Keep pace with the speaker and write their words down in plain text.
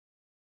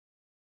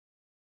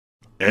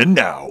And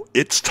now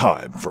it's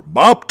time for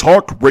Mob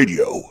Talk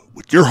Radio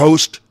with your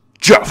host,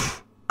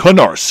 Jeff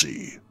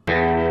Canarsie.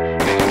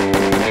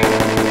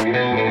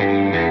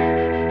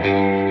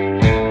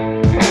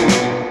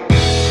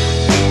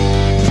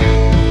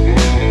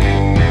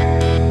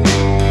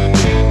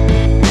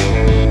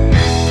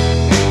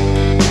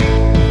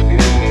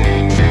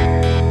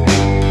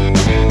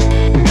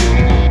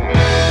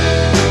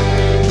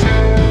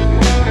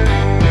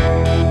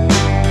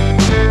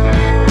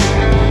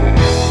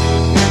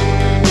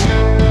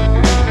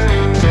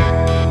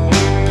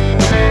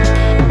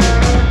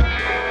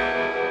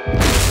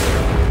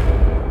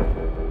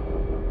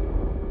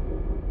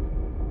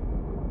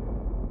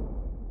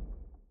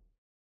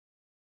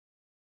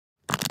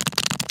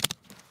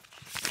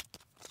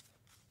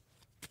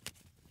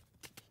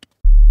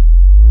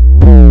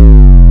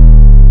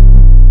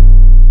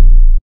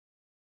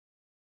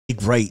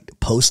 Write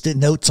post-it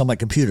notes on my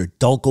computer.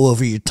 Don't go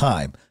over your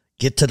time.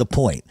 Get to the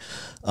point.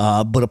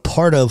 But a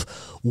part of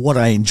what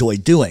I enjoy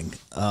doing,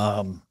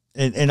 and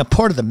a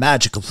part of the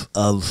magic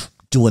of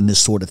doing this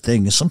sort of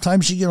thing is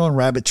sometimes you get on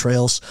rabbit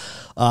trails.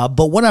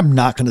 But what I'm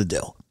not going to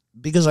do,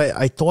 because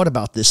I thought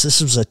about this. This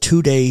was a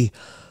 2-day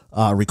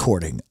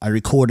recording. I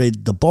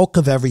recorded the bulk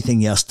of everything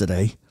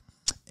yesterday,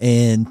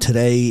 and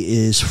today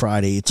is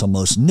Friday. It's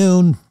almost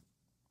noon.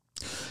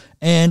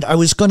 And I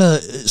was going to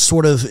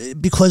sort of,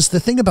 because the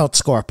thing about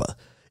Sacrpa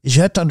is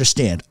you have to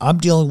understand, I'm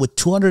dealing with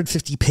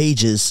 250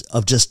 pages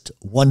of just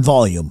one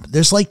volume.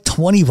 There's like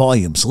 20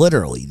 volumes,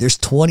 literally. There's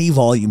 20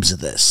 volumes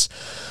of this.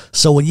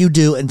 So when you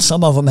do, and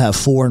some of them have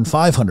 400 and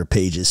 500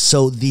 pages.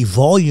 So the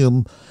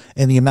volume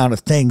and the amount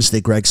of things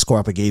that Greg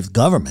Scarpa gave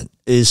government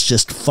is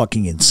just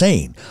fucking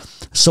insane.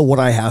 So what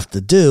I have to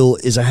do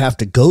is I have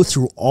to go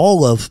through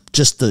all of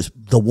just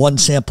the one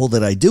sample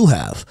that I do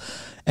have.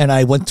 And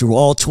I went through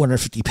all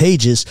 250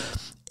 pages,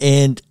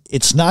 and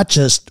it's not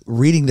just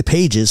reading the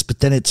pages, but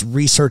then it's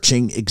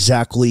researching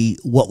exactly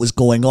what was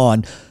going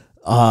on.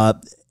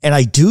 And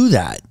I do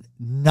that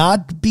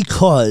not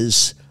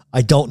because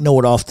I don't know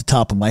it off the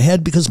top of my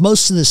head, because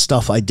most of this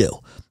stuff I do.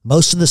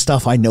 Most of the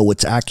stuff I know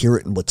what's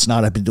accurate and what's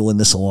not. I've been doing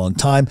this a long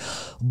time,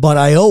 but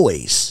I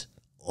always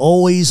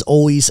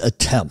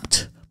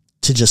attempt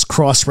to just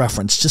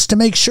cross-reference just to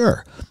make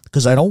sure,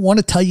 because I don't want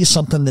to tell you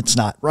something that's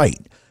not right.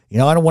 You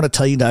know, I don't want to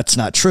tell you that's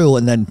not true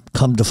and then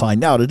come to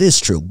find out it is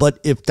true. But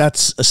if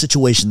that's a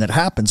situation that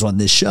happens on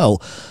this show,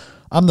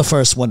 I'm the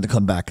first one to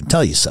come back and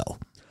tell you so.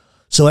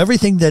 So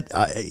everything that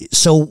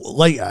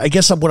I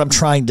guess what I'm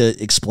trying to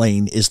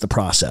explain is the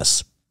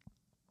process.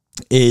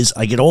 Is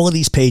I get all of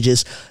these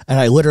pages and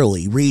I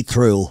literally read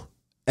through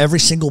every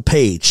single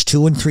page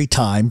 2 and 3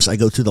 times. I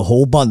go through the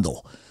whole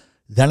bundle.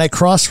 Then I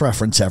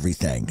cross-reference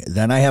everything.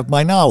 Then I have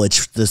my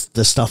knowledge,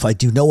 the stuff I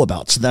do know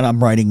about. So then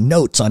I'm writing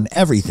notes on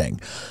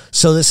everything.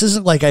 So this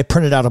isn't like I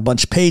printed out a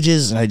bunch of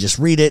pages and I just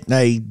read it and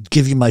I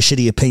give you my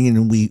shitty opinion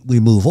and we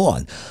move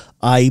on.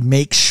 I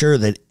make sure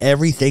that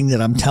everything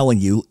that I'm telling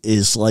you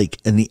is like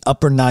in the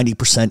upper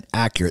 90%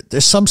 accurate.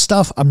 There's some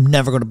stuff I'm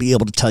never going to be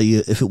able to tell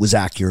you if it was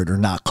accurate or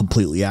not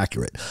completely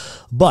accurate.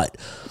 But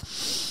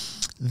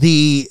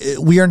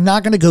we are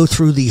not going to go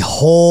through the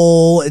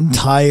whole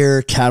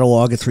entire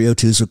catalog of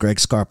 302s with Greg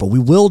Scarpa. We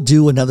will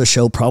do another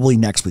show probably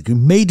next week. We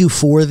may do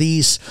 4 of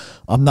these.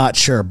 I'm not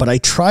sure, but I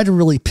try to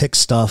really pick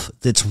stuff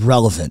that's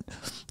relevant.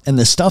 And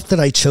the stuff that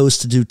I chose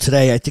to do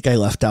today, I think I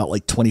left out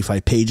like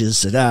 25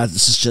 pages.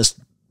 This is just,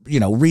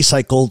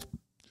 recycled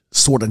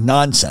sort of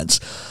nonsense.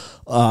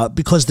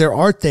 Because there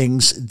are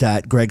things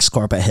that Greg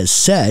Scarpa has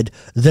said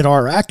that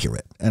are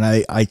accurate. And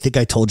I think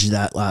I told you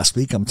that last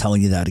week. I'm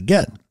telling you that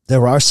again.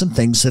 There are some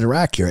things that are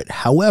accurate.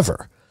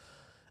 However,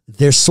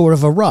 there's sort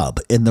of a rub.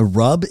 And the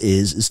rub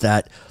is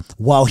that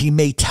while he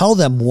may tell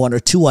them 1 or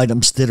 2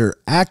 items that are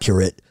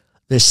accurate,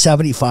 there's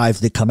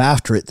 75 that come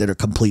after it that are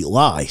complete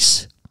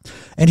lies.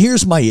 And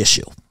here's my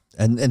issue.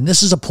 And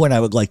this is a point I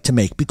would like to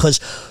make, because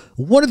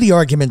one of the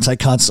arguments I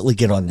constantly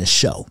get on this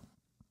show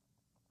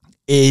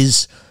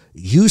is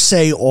you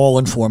say all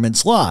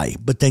informants lie,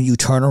 but then you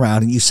turn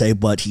around and you say,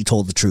 but he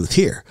told the truth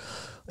here.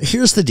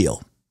 Here's the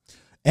deal.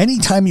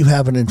 Anytime you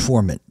have an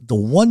informant, the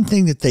one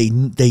thing that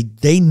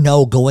they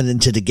know going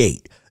into the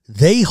gate,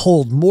 they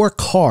hold more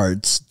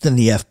cards than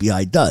the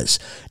FBI does.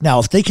 Now,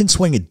 if they can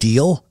swing a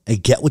deal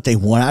and get what they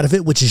want out of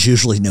it, which is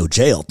usually no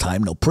jail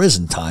time, no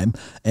prison time,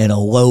 and a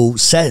low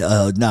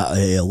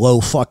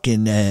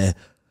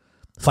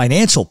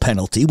financial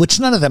penalty, which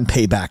none of them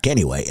pay back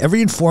anyway.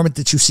 Every informant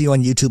that you see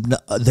on YouTube,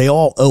 they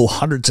all owe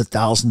hundreds of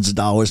thousands of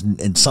dollars,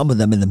 and some of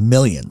them in the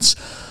millions.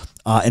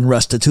 In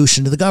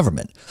restitution to the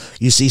government.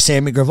 You see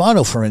Sammy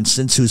Gravano, for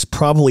instance, who's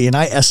probably, and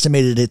I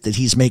estimated it that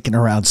he's making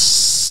around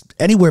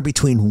anywhere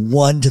between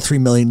 $1 to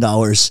 $3 million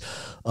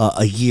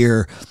a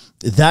year.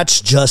 That's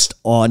just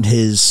on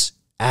his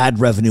ad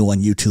revenue on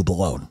YouTube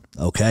alone.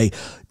 Okay.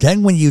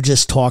 Then when you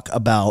just talk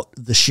about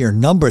the sheer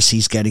numbers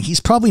he's getting, he's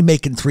probably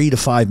making $3 to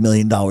 $5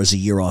 million a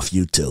year off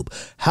YouTube.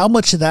 How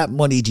much of that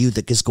money do you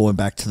think is going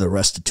back to the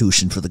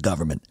restitution for the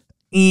government?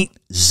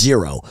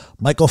 Zero.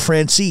 Michael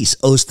Francis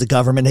owes the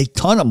government a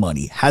ton of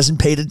money, hasn't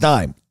paid a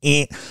dime.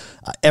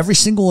 Every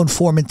single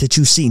informant that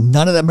you see,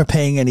 none of them are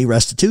paying any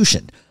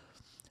restitution.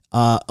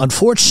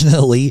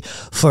 Unfortunately,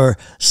 for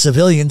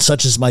civilians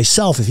such as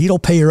myself, if you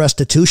don't pay your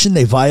restitution,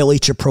 they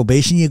violate your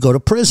probation, you go to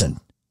prison.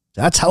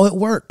 That's how it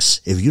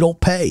works. If you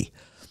don't pay,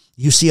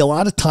 you see a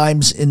lot of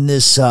times in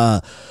this,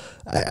 I'm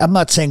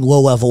not saying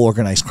low-level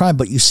organized crime,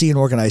 but you see in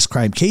organized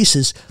crime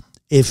cases,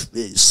 if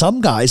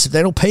some guys, if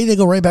they don't pay, they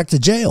go right back to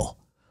jail.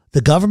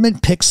 The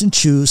government picks and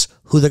chooses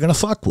who they're going to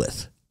fuck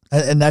with.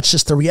 And that's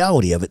just the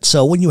reality of it.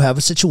 So when you have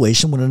a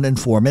situation when an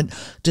informant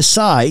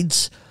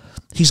decides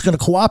he's going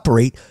to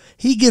cooperate,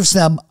 he gives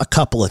them a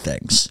couple of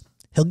things.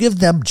 He'll give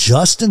them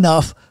just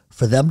enough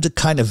for them to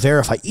kind of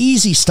verify,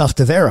 easy stuff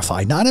to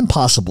verify, not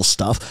impossible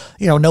stuff.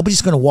 You know,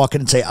 nobody's going to walk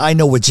in and say, I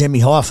know where Jimmy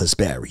Hoffa's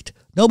buried.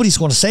 Nobody's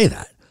going to say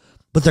that.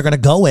 But they're going to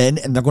go in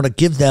and they're going to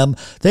give them,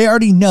 they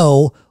already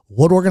know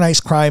what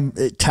organized crime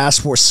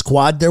task force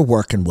squad they're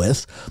working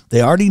with.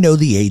 They already know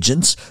the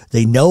agents.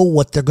 They know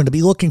what they're going to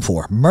be looking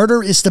for.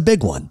 Murder is the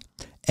big one.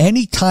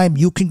 Anytime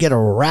you can get a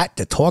rat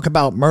to talk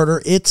about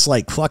murder, it's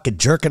like fucking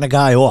jerking a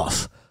guy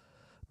off.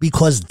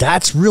 Because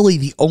that's really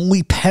the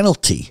only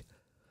penalty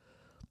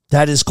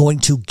that is going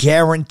to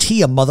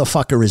guarantee a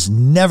motherfucker is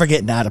never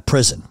getting out of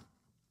prison.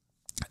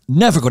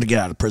 Never going to get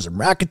out of prison.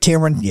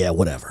 Racketeering, yeah,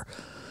 whatever.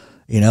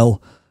 You know,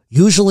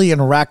 usually in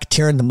a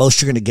racketeering, the most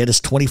you're going to get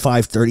is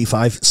 25,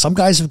 35. Some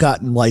guys have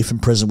gotten life in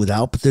prison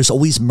without, but there's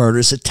always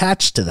murders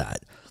attached to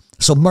that.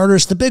 So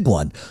murder's the big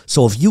one.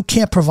 So if you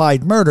can't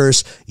provide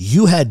murders,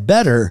 you had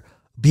better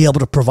be able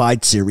to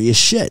provide serious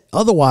shit.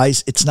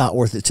 Otherwise, it's not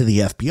worth it to the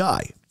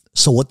FBI.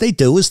 So what they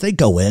do is they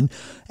go in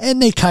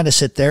and they kind of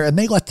sit there and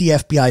they let the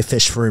FBI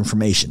fish for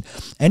information.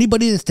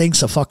 Anybody that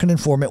thinks a fucking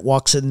informant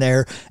walks in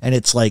there and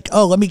it's like,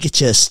 oh, let me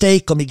get you a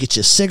steak, let me get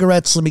you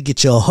cigarettes, let me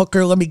get you a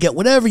hooker, let me get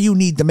whatever you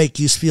need to make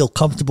you feel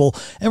comfortable,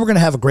 and we're going to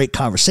have a great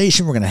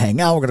conversation, we're going to hang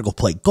out, we're going to go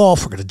play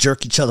golf, we're going to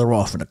jerk each other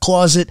off in a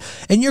closet,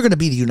 and you're going to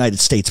be the United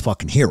States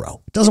fucking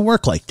hero. It doesn't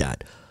work like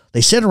that.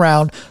 They sit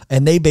around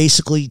and they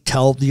basically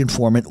tell the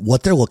informant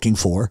what they're looking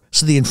for,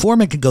 so the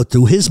informant can go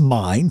through his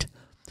mind,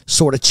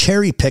 sort of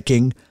cherry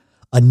picking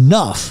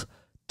enough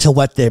to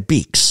wet their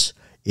beaks.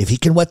 If he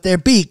can wet their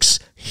beaks,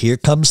 here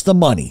comes the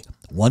money.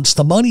 Once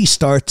the money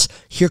starts,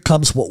 here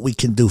comes what we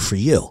can do for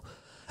you.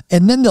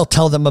 And then they'll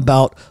tell them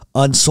about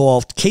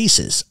unsolved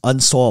cases,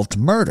 unsolved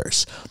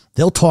murders.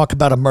 They'll talk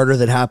about a murder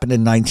that happened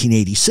in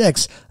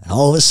 1986, and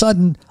all of a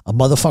sudden, a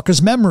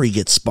motherfucker's memory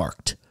gets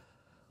sparked.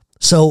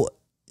 So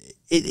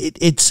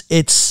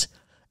it's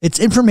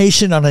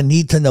information on a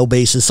need-to-know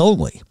basis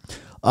only.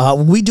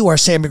 When we do our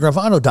Sammy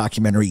Gravano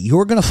documentary,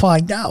 you're going to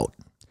find out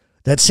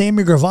that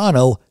Sammy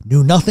Gravano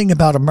knew nothing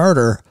about a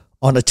murder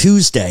on a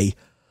Tuesday,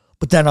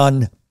 but then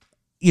on,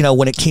 you know,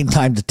 when it came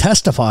time to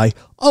testify,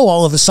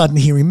 all of a sudden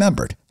he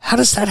remembered. How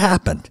does that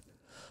happen?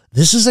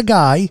 This is a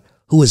guy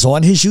who was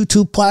on his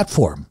YouTube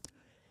platform.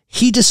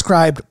 He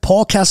described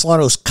Paul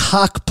Castellano's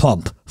cock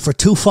pump for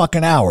 2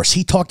 fucking hours.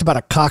 He talked about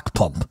a cock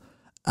pump.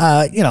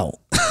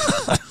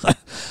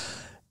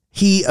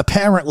 He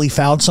apparently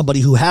found somebody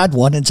who had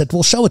one and said,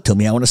 well, show it to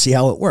me. I want to see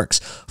how it works.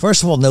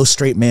 First of all, no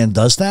straight man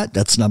does that.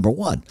 That's number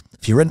one.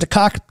 If you're into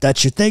cock,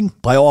 that's your thing.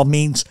 By all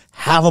means,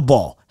 have a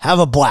ball. Have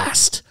a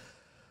blast.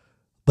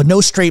 But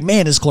no straight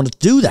man is going to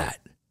do that,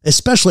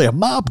 especially a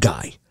mob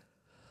guy.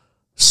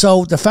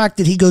 So the fact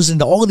that he goes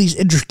into all of these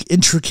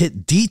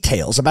intricate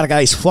details about a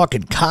guy's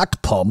fucking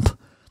cock pump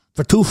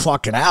for 2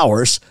 fucking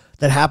hours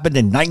that happened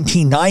in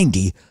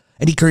 1990,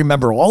 and he can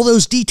remember all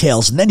those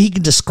details, and then he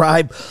can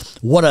describe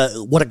what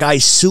a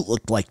guy's suit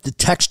looked like, the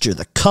texture,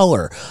 the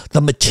color, the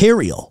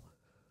material.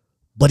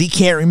 But he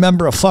can't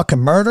remember a fucking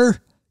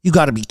murder? You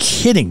got to be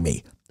kidding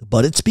me.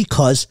 But it's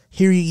because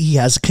here he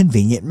has a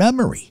convenient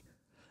memory.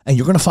 And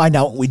you're going to find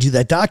out when we do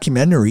that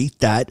documentary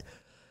that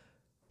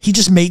he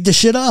just made this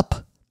shit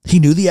up. He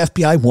knew the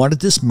FBI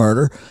wanted this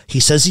murder. He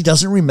says he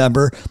doesn't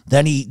remember.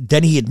 Then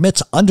he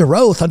admits under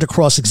oath, under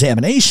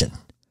cross-examination.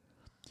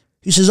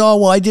 He says, oh,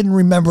 well, I didn't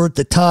remember at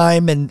the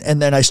time, and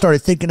then I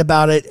started thinking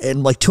about it,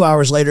 and like 2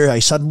 hours later, I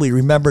suddenly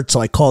remembered, so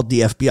I called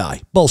the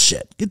FBI.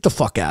 Bullshit. Get the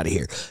fuck out of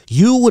here.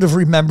 You would have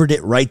remembered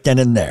it right then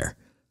and there.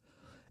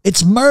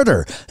 It's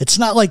murder. It's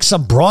not like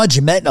some broad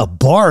you met in a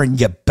bar and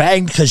you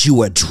banged because you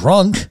were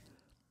drunk.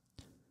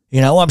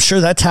 You know, I'm sure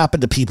that's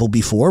happened to people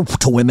before,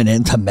 to women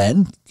and to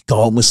men. Go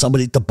home with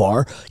somebody at the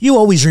bar. You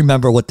always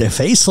remember what their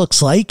face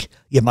looks like.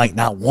 You might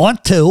not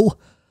want to,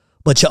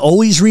 but you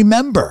always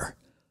remember.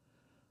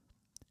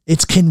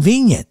 It's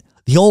convenient.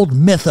 The old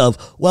myth of,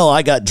 well,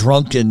 I got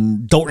drunk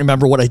and don't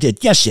remember what I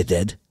did. Yes, you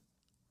did.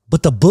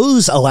 But the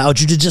booze allowed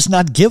you to just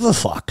not give a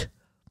fuck.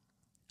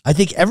 I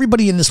think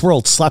everybody in this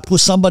world slept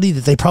with somebody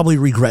that they probably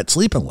regret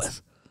sleeping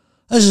with.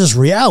 That's just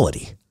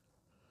reality.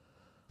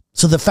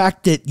 So the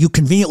fact that you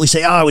conveniently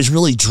say, oh, I was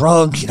really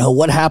drunk, you know,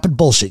 what happened?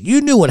 Bullshit. You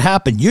knew what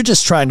happened. You're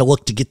just trying to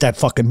look to get that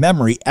fucking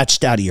memory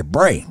etched out of your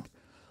brain.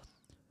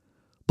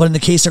 But in the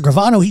case of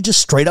Gravano, he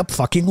just straight up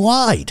fucking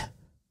lied.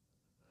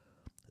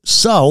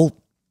 So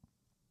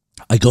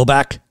I go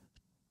back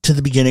to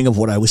the beginning of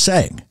what I was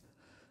saying,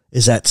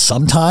 is that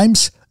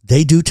sometimes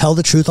they do tell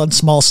the truth on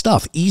small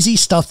stuff, easy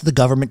stuff that the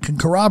government can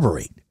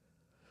corroborate.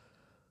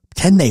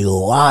 Then they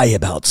lie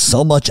about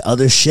so much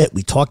other shit.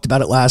 We talked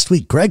about it last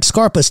week. Greg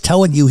Scarpa's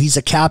telling you he's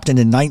a captain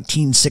in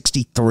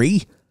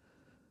 1963,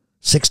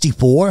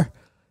 64.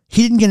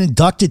 He didn't get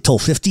inducted till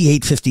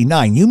 58,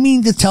 59. You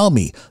mean to tell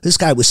me this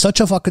guy was such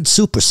a fucking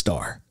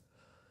superstar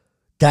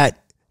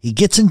that he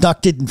gets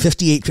inducted in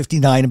 58,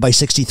 59, and by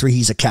 63,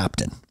 he's a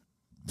captain?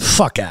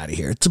 Fuck out of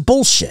here. It's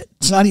bullshit.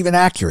 It's not even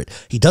accurate.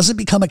 He doesn't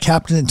become a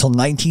captain until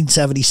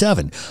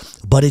 1977,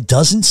 but it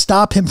doesn't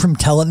stop him from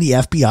telling the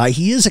FBI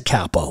he is a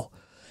capo.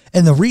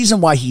 And the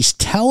reason why he's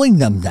telling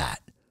them that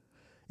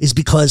is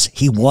because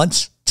he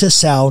wants to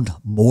sound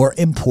more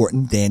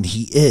important than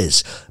he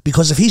is.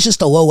 Because if he's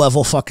just a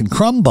low-level fucking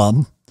crumb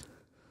bum,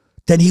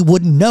 then he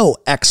wouldn't know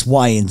X,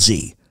 Y, and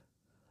Z.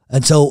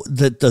 And so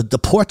the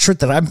portrait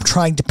that I'm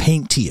trying to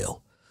paint to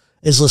you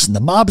is, listen, the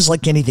mob is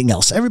like anything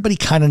else. Everybody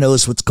kind of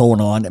knows what's going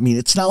on. I mean,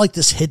 it's not like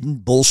this hidden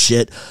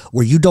bullshit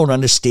where you don't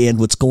understand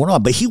what's going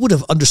on. But he would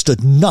have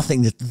understood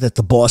nothing that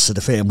the boss of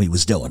the family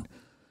was doing.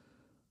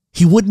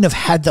 He wouldn't have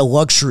had the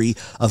luxury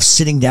of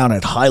sitting down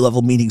at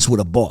high-level meetings with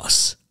a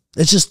boss.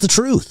 It's just the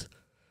truth.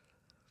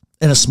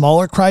 In a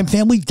smaller crime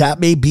family, that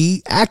may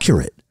be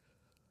accurate.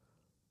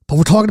 But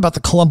we're talking about the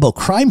Colombo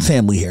crime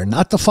family here,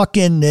 not the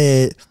fucking,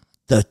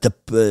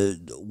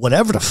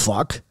 whatever the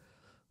fuck,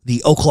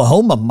 the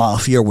Oklahoma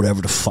mafia or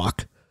whatever the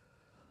fuck.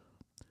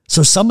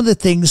 So some of the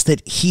things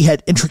that he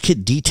had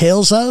intricate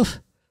details of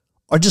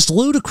are just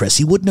ludicrous.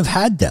 He wouldn't have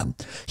had them.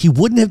 He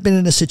wouldn't have been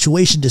in a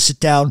situation to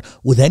sit down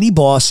with any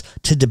boss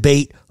to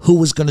debate who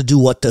was going to do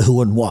what to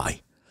who and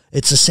why.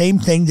 It's the same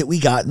thing that we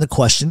got in the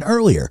question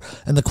earlier.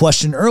 And the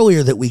question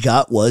earlier that we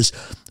got was,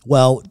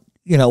 well,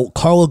 you know,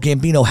 Carlo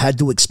Gambino had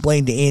to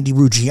explain to Andy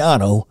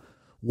Ruggiano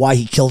why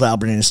he killed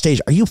Albert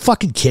Anastasia. Are you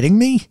fucking kidding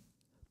me?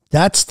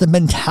 That's the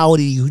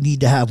mentality you need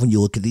to have when you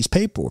look at these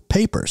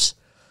papers.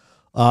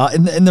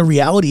 And the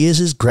reality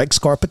is Greg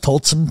Scarpa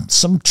told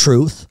some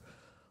truth,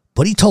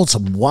 but he told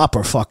some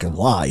whopper fucking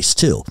lies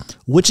too,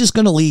 which is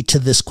going to lead to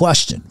this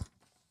question.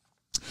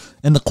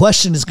 And the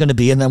question is going to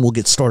be, and then we'll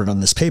get started on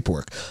this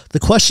paperwork. The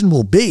question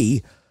will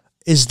be,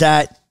 is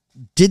that,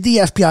 did the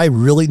FBI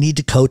really need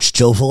to coach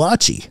Joe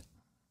Valachi?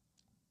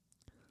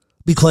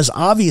 Because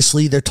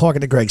obviously they're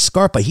talking to Greg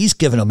Scarpa. He's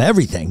given them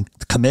everything,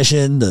 the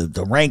commission,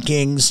 the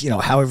rankings, you know,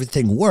 how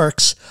everything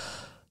works.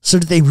 So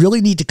did they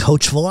really need to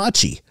coach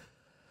Valachi?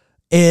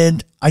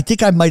 And I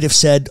think I might have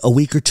said a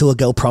week or two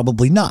ago,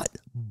 probably not.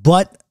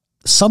 But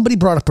somebody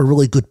brought up a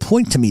really good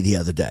point to me the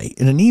other day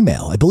in an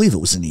email. I believe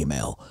it was an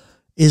email,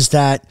 is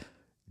that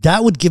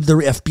would give the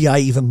FBI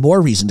even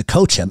more reason to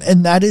coach him.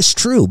 And that is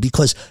true,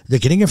 because they're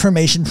getting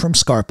information from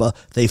Scarpa.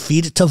 They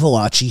feed it to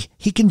Valachi.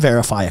 He can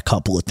verify a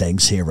couple of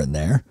things here and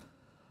there.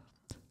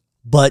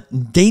 But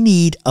they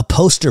need a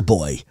poster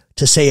boy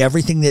to say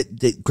everything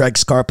that Greg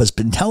Scarpa's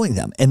been telling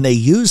them. And they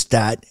used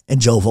that in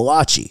Joe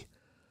Valachi.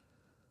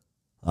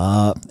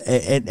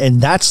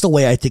 And that's the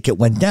way I think it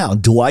went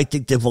down. Do I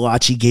think that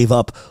Valachi gave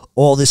up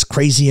all this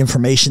crazy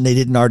information they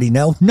didn't already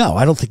know? No,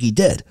 I don't think he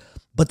did.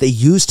 But they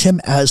used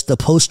him as the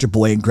poster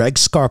boy, and Greg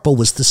Scarpa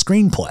was the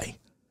screenplay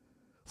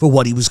for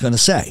what he was going to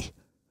say.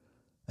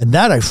 And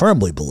that I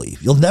firmly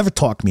believe. You'll never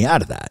talk me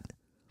out of that.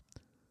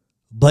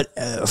 But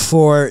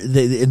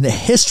in the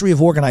history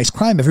of organized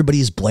crime, everybody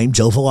has blamed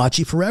Joe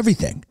Valachi for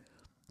everything.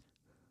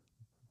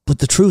 But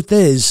the truth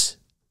is,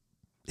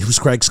 it was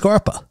Greg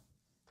Scarpa.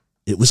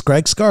 It was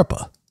Greg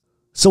Scarpa.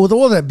 So with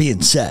all that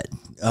being said,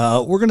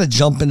 we're going to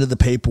jump into the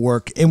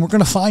paperwork, and we're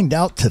going to find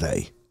out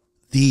today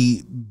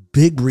the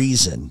big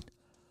reason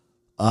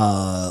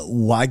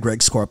why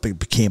Greg Scarpa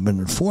became an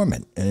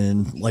informant.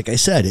 And like I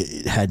said,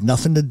 it had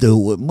nothing to do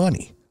with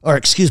money. Or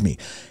excuse me,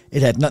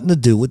 it had nothing to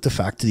do with the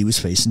fact that he was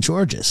facing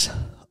charges.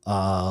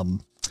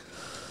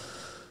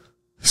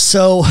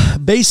 So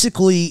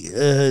basically,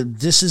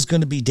 this is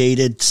going to be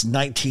dated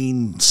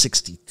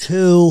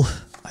 1962.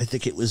 I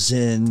think it was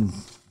in,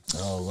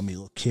 let me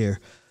look here.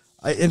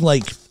 I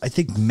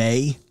think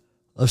May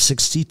of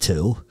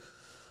 62.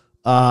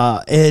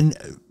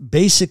 And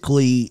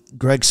basically,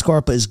 Greg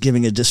Scarpa is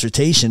giving a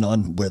dissertation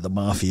on where the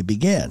mafia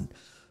began.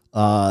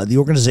 The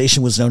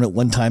organization was known at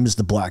one time as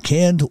the Black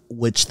Hand,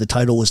 which the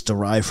title was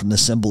derived from the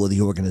symbol of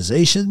the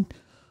organization,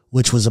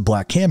 which was a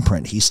black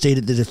handprint. He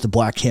stated that if the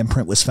black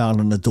handprint was found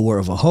on the door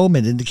of a home,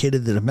 it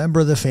indicated that a member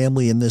of the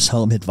family in this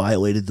home had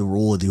violated the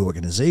rule of the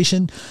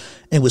organization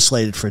and was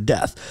slated for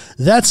death.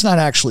 That's not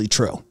actually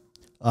true.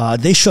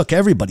 They shook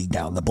everybody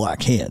down, the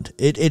Black Hand.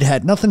 It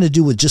had nothing to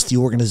do with just the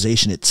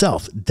organization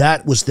itself.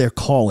 That was their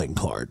calling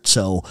card.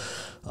 So,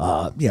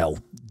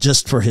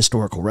 just for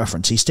historical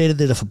reference, he stated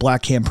that if a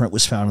black handprint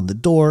was found on the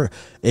door,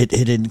 it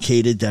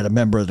indicated that a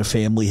member of the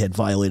family had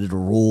violated a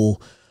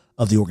rule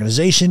of the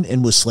organization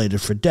and was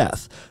slated for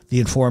death. The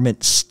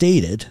informant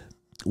stated,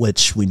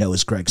 which we know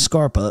is Greg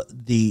Scarpa,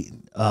 the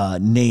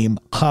name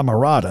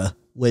Camarada,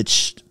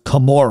 which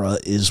Camorra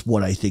is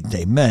what I think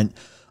they meant,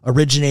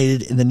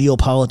 originated in the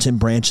Neapolitan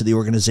branch of the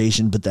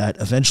organization, but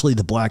that eventually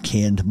the Black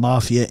Hand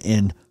Mafia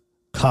in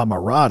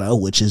camarada,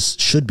 which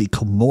should be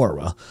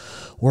Camorra,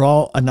 were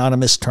all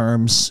anonymous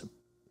terms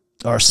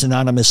or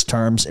synonymous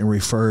terms and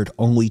referred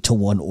only to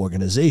one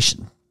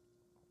organization.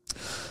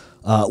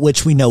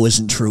 Which we know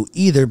isn't true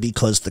either,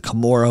 because the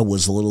Camorra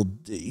was a little,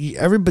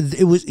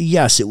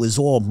 it was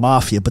all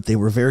mafia, but they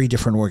were very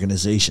different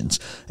organizations.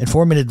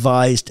 Informant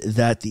advised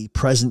that the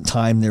present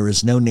time there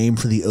is no name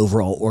for the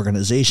overall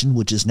organization,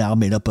 which is now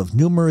made up of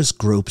numerous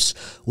groups,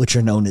 which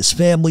are known as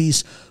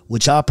families,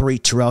 which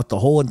operate throughout the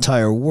whole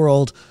entire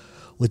world,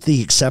 with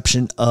the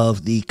exception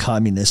of the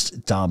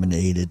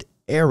communist-dominated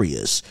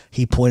areas.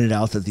 He pointed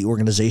out that the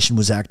organization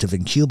was active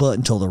in Cuba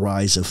until the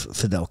rise of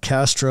Fidel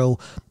Castro,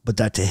 but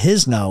that to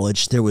his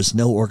knowledge, there was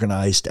no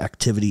organized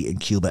activity in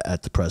Cuba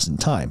at the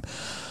present time.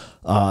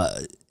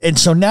 And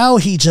so now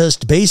he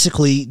just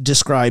basically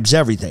describes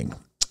everything.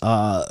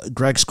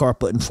 Greg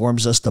Scarpa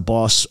informs us the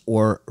boss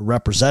or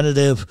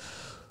representative,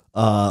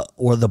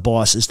 or the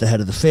boss is the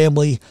head of the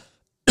family,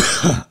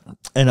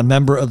 and a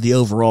member of the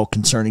overall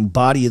concerning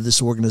body of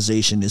this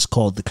organization is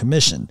called the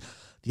commission.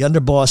 The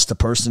underboss, the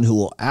person who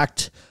will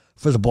act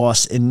for the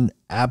boss in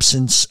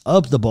absence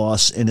of the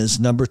boss, and is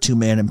number 2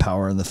 man in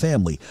power in the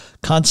family.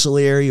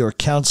 Consigliere or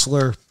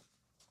counselor,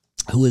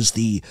 who is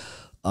the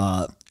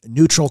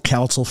neutral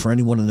counsel for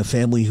anyone in the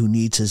family who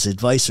needs his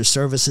advice or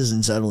services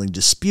in settling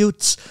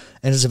disputes,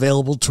 and is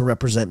available to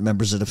represent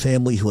members of the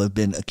family who have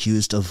been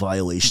accused of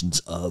violations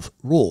of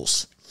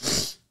rules.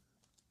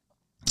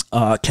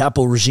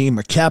 Capo regime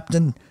or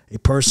captain, a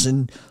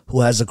person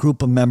who has a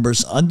group of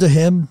members under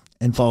him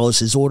and follows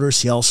his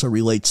orders. He also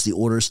relates the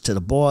orders to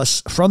the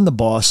boss, from the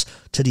boss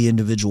to the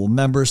individual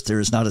members.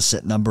 There is not a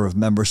set number of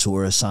members who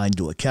are assigned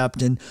to a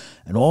captain,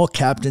 and all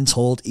captains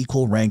hold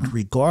equal rank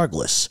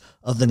regardless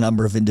of the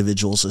number of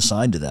individuals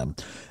assigned to them.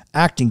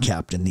 Acting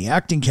captain. The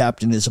acting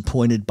captain is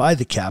appointed by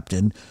the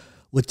captain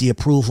with the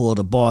approval of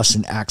the boss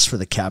and acts for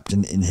the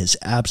captain in his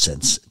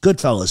absence.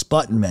 Goodfellas,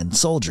 buttonman,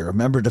 soldier, a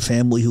member of the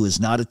family who has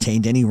not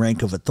attained any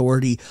rank of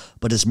authority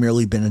but has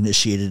merely been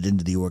initiated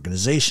into the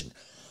organization.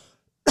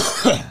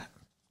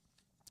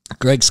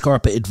 Greg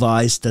Scarpa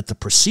advised that the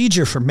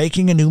procedure for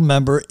making a new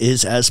member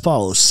is as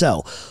follows.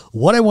 So,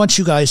 what I want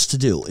you guys to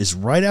do is,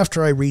 right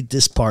after I read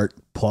this part,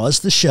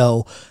 pause the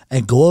show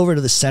and go over to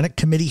the Senate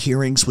committee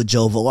hearings with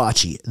Joe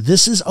Valachi.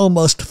 This is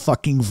almost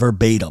fucking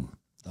verbatim,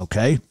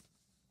 okay?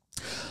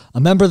 A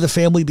member of the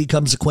family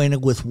becomes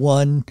acquainted with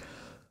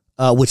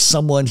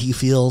someone he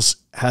feels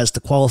has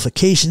the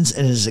qualifications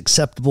and is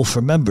acceptable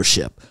for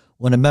membership.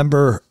 When the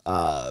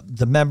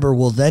member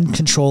will then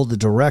control the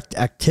direct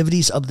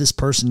activities of this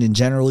person and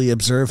generally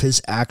observe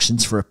his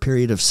actions for a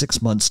period of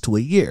 6 months to a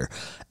year,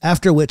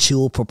 after which he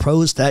will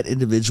propose that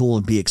individual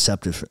and be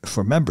accepted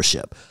for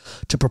membership.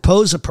 To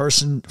propose a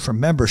person for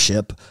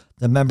membership,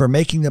 the member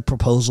making the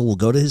proposal will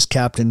go to his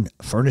captain,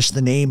 furnish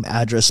the name,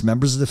 address,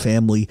 members of the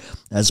family,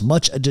 as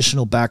much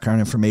additional background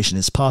information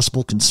as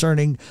possible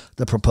concerning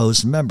the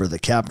proposed member. The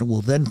captain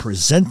will then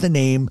present the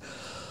name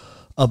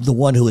of the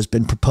one who has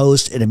been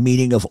proposed in a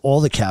meeting of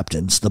all the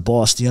captains, the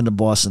boss, the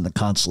underboss, and the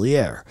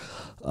consigliere.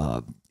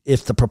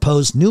 If the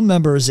proposed new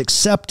member is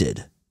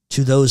accepted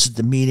to those at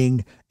the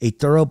meeting, a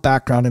thorough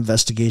background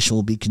investigation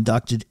will be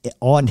conducted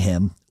on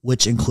him,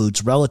 which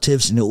includes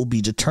relatives, and it will be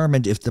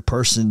determined if the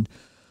person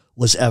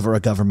was ever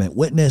a government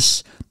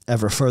witness,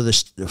 ever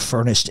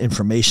furnished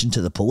information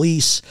to the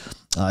police.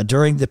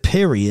 During the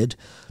period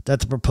that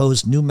the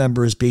proposed new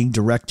member is being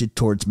directed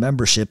towards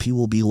membership, he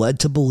will be led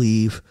to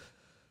believe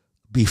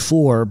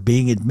before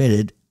being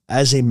admitted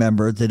as a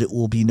member that it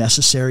will be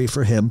necessary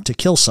for him to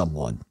kill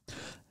someone.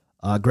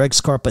 Greg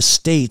Scarpa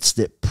states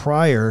that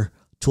prior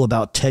to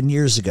about 10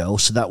 years ago,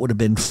 so that would have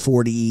been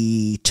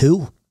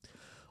 42,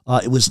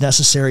 it was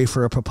necessary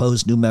for a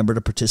proposed new member to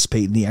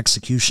participate in the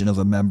execution of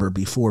a member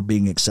before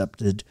being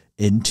accepted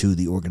into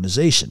the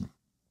organization.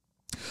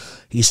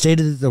 He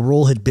stated that the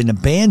rule had been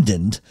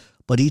abandoned,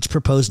 but each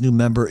proposed new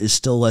member is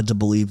still led to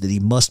believe that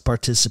he must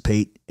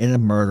participate in a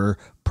murder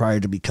prior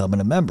to becoming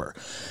a member.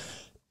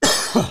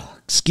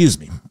 Excuse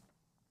me.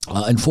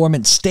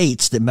 Informant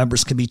states that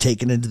members can be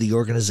taken into the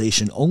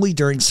organization only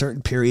during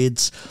certain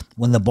periods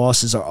when the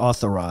bosses are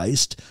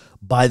authorized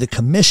by the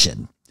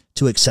commission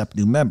to accept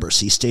new members.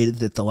 He stated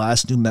that the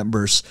last new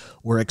members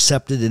were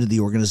accepted into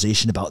the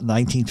organization about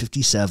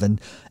 1957,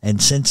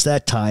 and since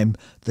that time,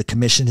 the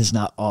commission has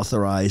not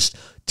authorized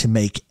to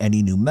make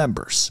any new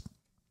members,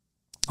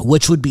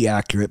 which would be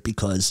accurate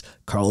because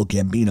Carlo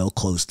Gambino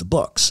closed the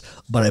books.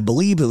 But I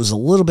believe it was a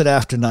little bit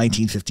after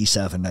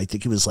 1957. I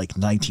think it was like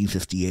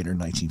 1958 or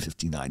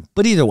 1959.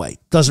 But either way,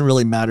 doesn't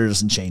really matter,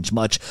 doesn't change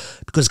much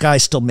because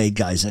guys still made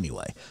guys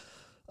anyway.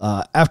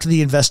 After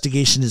the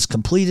investigation is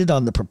completed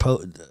on the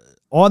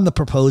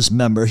proposed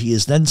member, he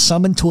is then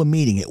summoned to a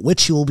meeting at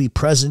which he will be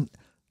present.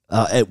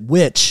 The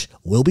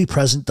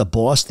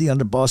boss, the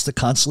underboss, the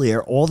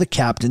consigliere, all the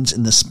captains,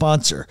 and the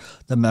sponsor,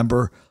 the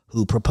member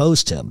who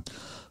proposed him.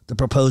 The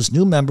proposed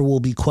new member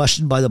will be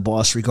questioned by the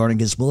boss regarding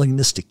his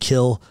willingness to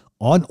kill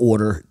on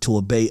order, to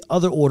obey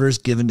other orders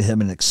given to him,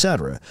 and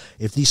etc.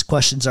 If these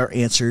questions are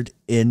answered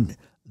in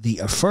the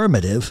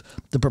affirmative,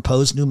 the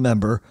proposed new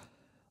member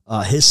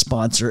his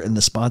sponsor and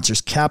the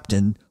sponsor's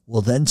captain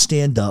will then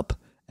stand up,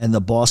 and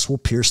the boss will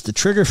pierce the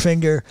trigger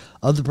finger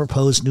of the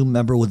proposed new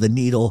member with a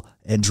needle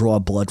and draw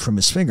blood from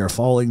his finger.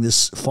 Following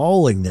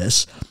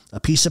this, a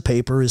piece of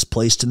paper is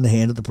placed in the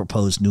hand of the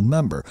proposed new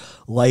member,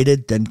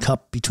 lighted, then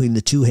cupped between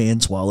the two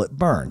hands while it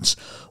burns.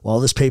 While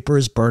this paper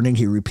is burning,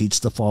 he repeats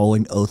the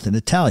following oath in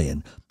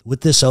Italian. With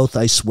this oath,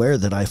 I swear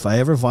that if I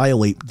ever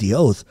violate the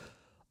oath,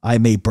 I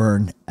may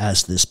burn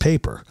as this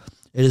paper.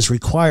 It is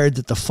required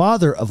that the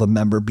father of a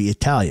member be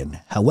Italian.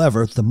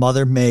 However, the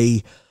mother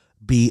may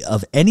be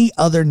of any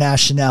other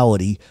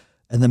nationality,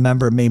 and the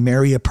member may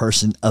marry a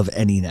person of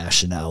any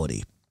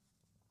nationality.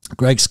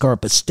 Greg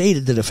Scarpa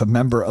stated that if a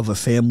member of a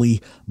family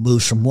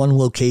moves from one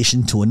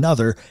location to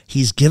another,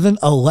 he's given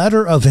a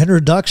letter of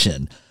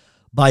introduction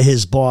by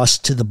his boss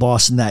to the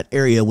boss in that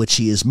area which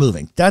he is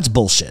moving. That's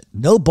bullshit.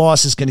 No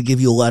boss is going to give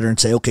you a letter and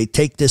say, okay,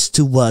 take this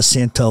to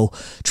Santo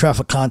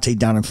Trafficante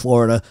down in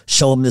Florida,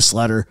 show him this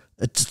letter.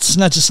 It's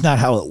not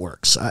how it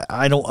works.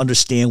 I don't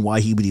understand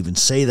why he would even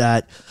say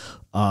that.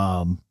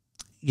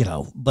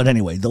 But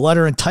anyway, the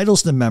letter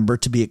entitles the member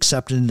to be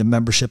accepted into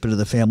membership into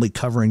the family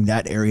covering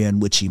that area in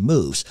which he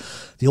moves.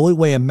 The only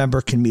way a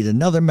member can meet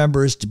another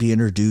member is to be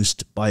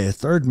introduced by a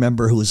third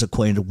member who is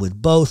acquainted with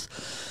both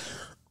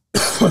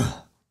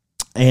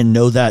and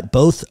know that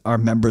both are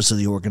members of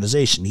the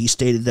organization. He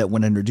stated that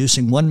when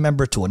introducing one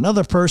member to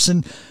another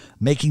person,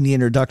 making the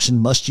introduction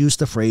must use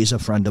the phrase "a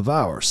friend of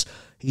ours."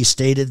 He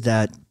stated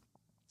that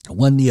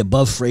when the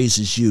above phrase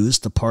is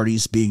used, the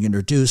parties being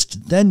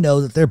introduced then know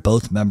that they're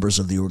both members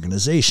of the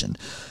organization.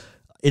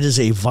 It is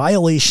a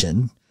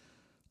violation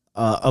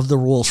of the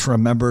rules for a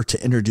member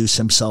to introduce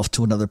himself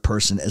to another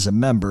person as a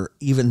member,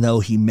 even though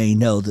he may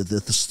know that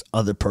this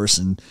other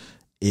person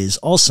is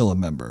also a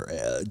member.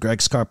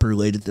 Greg Scarpa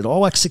related that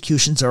all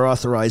executions are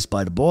authorized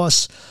by the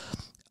boss,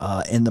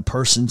 and the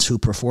persons who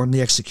perform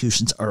the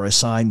executions are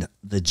assigned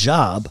the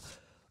job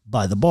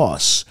by the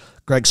boss.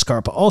 Greg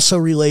Scarpa also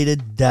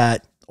related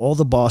that all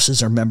the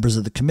bosses are members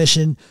of the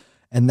commission,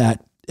 and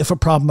that if a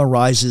problem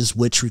arises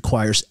which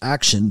requires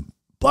action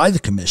by the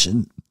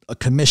commission,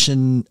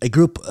 a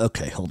group,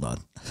 okay, hold on,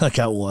 I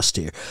got lost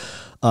here.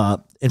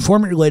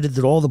 Informant related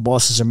that all the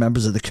bosses are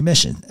members of the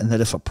commission, and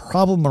that if a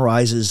problem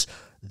arises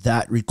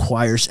that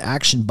requires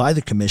action by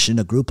the commission,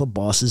 a group of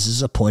bosses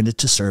is appointed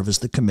to serve as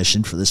the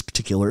commission for this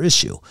particular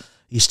issue.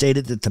 He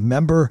stated that the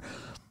member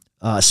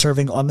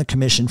serving on the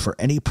commission for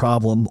any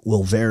problem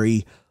will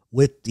vary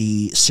with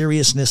the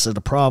seriousness of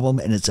the problem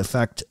and its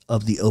effect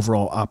of the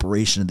overall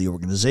operation of the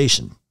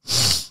organization.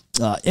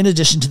 In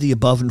addition to the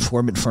above,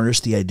 informant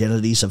furnished the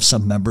identities of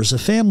some members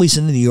of families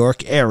in the New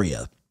York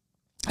area,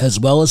 as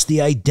well as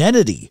the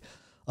identity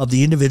of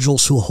the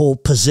individuals who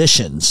hold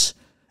positions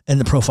in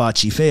the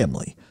Profaci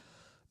family.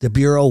 The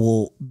Bureau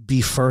will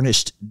be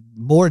furnished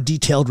more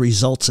detailed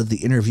results of the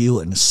interview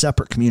in a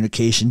separate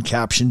communication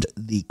captioned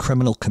 "The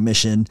Criminal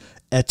Commission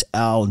et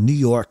al. New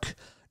York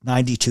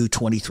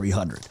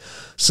 92-2300.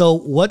 So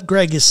what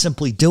Greg is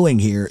simply doing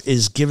here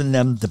is giving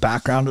them the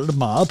background of the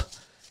mob.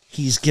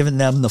 He's giving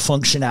them the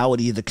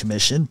functionality of the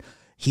commission.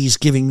 He's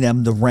giving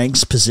them the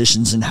ranks,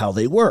 positions, and how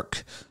they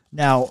work.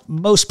 Now,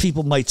 most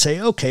people might say,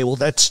 okay, well,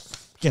 that's,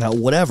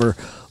 whatever.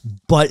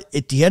 But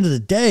at the end of the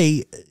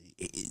day,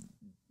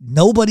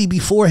 nobody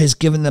before has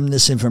given them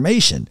this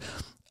information.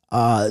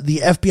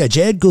 The FBI,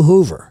 J. Edgar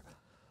Hoover,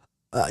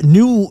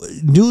 knew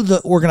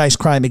the organized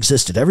crime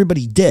existed.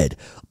 Everybody did,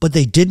 but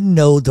they didn't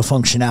know the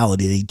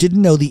functionality. They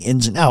didn't know the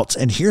ins and outs.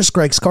 And here's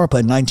Greg Scarpa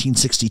in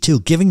 1962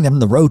 giving them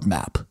the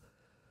roadmap.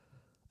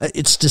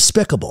 It's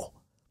despicable.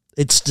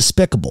 It's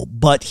despicable,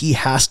 but he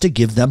has to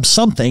give them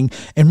something,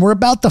 and we're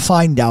about to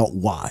find out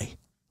why.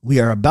 We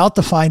are about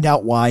to find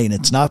out why, and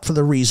it's not for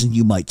the reason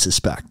you might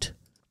suspect.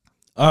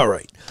 All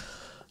right.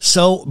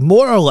 So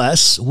more or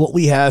less what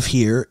we have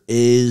here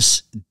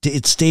is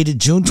it's dated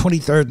June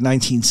 23rd,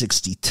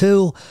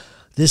 1962.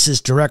 This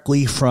is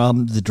directly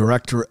from the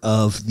director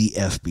of the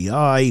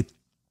FBI,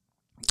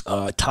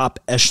 top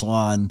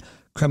echelon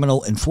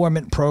criminal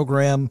informant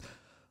program.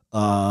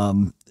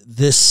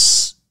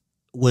 This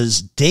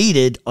was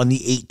dated on the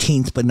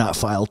 18th, but not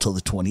filed till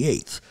the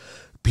 28th.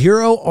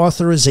 Bureau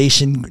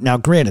authorization. Now,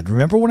 granted,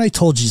 remember when I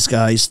told you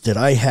guys that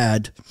I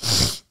had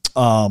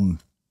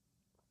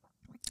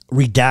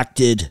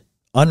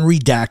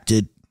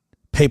unredacted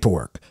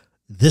paperwork?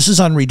 This is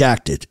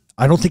unredacted.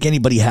 I don't think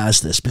anybody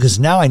has this because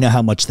now I know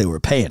how much they were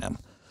paying him.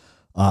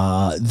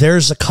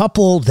 There's a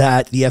couple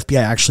that the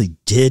FBI actually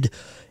did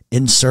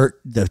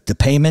insert the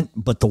payment,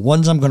 but the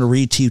ones I'm going to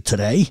read to you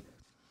today,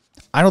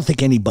 I don't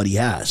think anybody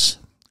has.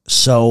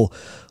 So,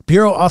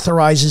 Bureau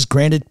authorizes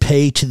granted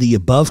pay to the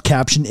above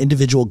captioned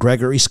individual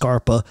Gregory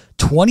Scarpa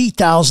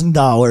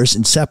 $20,000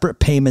 in separate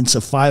payments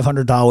of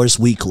 $500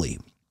 weekly.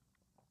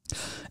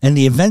 In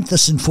the event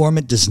this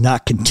informant does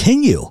not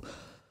continue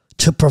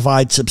to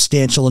provide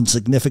substantial and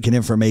significant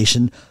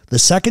information, the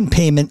second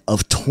payment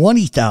of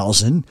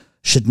 $20,000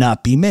 should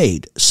not be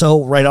made.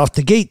 So right off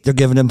the gate, they're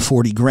giving him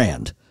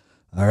 $40,000.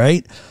 All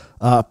right.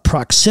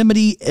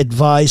 Proximity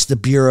advised the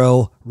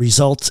Bureau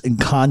results in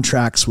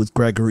contracts with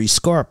Gregory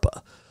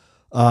Scarpa.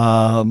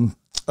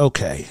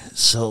 Okay,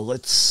 so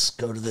let's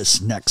go to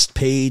this next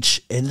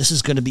page, and this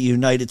is going to be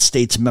United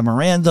States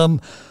Memorandum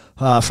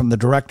from the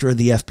Director of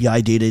the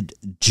FBI dated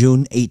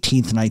June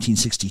 18th,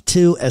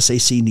 1962,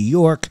 SAC, New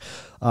York.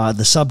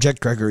 The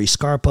subject, Gregory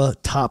Scarpa,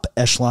 Top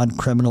Echelon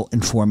Criminal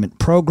Informant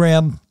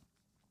Program.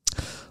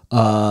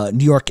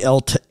 New York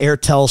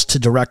Airtels to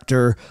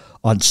Director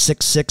on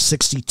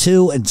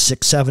 6/6/62 and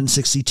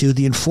 6/7/62.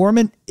 The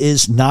informant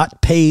is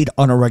not paid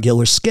on a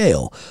regular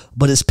scale,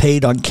 but is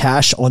paid on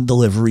cash on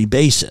delivery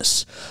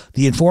basis.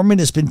 The informant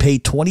has been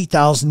paid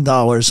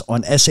 $20,000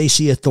 on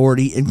SAC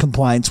authority in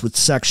compliance with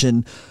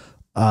Section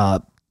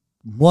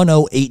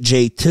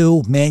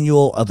 108J2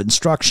 Manual of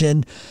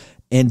Instruction,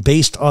 and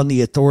based on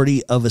the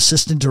authority of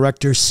Assistant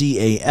Director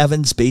C.A.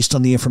 Evans, based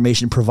on the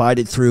information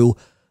provided through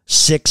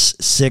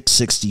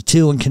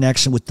 6/6/62 in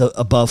connection with the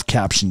above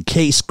captioned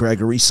case,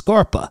 Gregory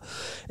Scarpa.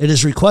 It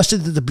is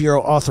requested that the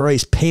Bureau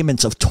authorize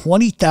payments of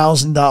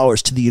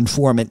 $20,000 to the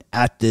informant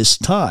at this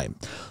time.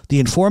 The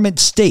informant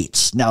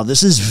states, now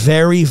this is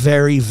very,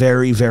 very,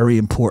 very, very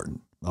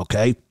important,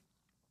 okay?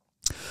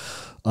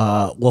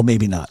 Well,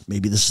 maybe not.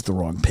 Maybe this is the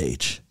wrong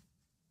page.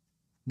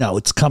 No,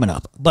 it's coming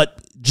up. But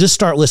just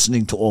start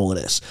listening to all of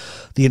this.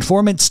 The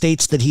informant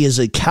states that he is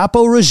a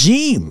capo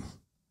regime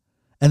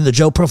and the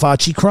Joe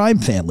Profaci crime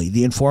family.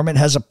 The informant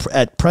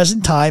at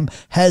present time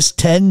has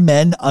 10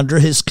 men under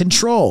his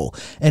control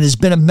and has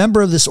been a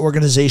member of this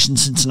organization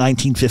since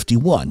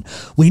 1951.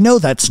 We know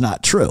that's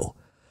not true.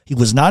 He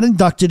was not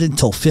inducted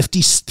until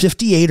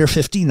 58 or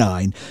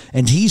 59,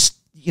 and he's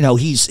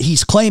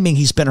claiming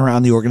he's been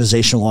around the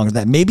organization longer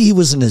than that. Maybe he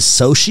was an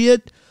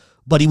associate,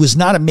 but he was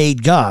not a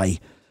made guy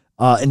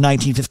in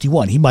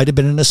 1951. He might have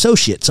been an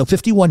associate. So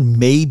 51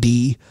 may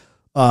be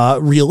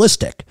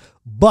realistic,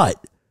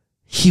 but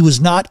he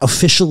was not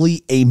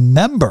officially a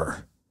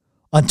member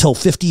until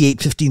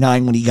 58,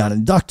 59 when he got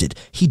inducted.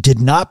 He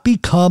did not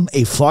become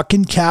a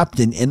fucking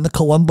captain in the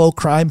Colombo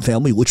crime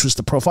family, which was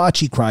the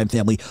Profaci crime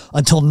family,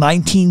 until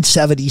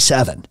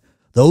 1977.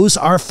 Those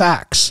are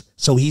facts.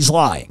 So he's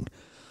lying.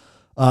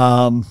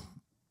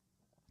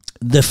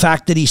 The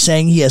fact that he's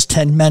saying he has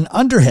 10 men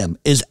under him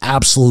is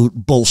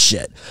absolute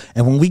bullshit.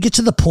 And when we get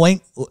to the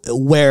point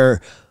where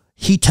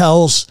he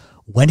tells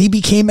when he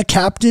became a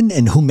captain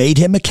and who made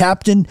him a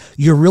captain,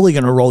 you're really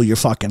going to roll your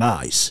fucking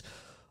eyes.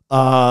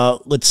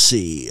 Let's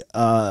see.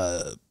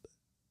 The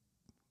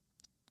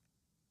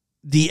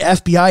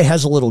FBI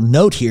has a little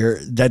note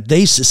here that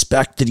they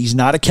suspect that he's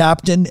not a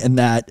captain and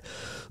that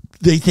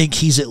they think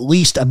he's at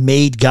least a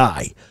made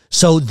guy.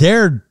 So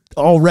they're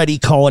already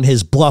calling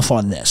his bluff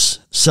on this.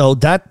 So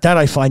that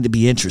I find to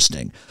be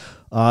interesting.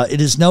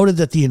 It is noted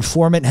that the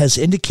informant has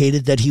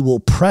indicated that he will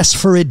press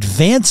for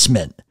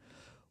advancement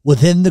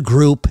within the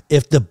group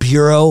if the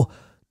Bureau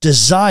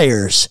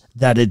desires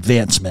that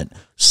advancement.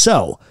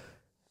 So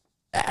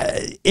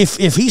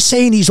if he's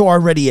saying he's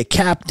already a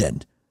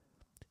captain,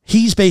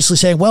 he's basically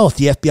saying, well, if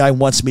the FBI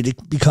wants me to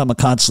become a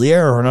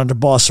consigliere or an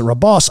underboss or a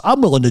boss,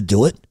 I'm willing to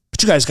do it,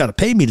 but you guys got to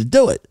pay me to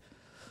do it.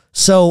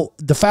 So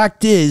the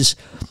fact is,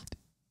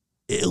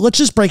 let's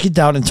just break it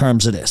down in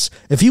terms of this.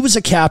 If he was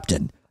a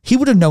captain, he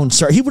would have known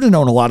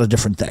a lot of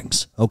different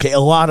things. Okay. A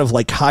lot of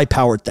like high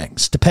powered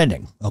things,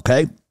 depending.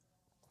 Okay.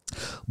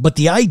 But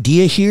the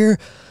idea here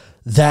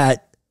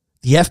that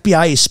the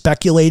FBI is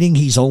speculating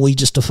he's only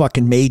just a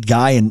fucking made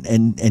guy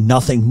and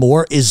nothing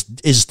more is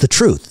the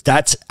truth.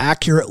 That's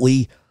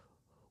accurately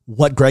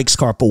what Greg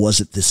Scarpa was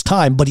at this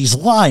time, but he's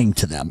lying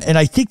to them. And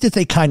I think that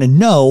they kind of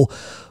know,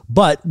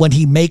 but when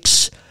he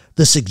makes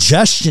the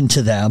suggestion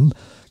to them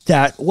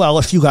that, well,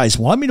 if you guys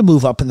want me to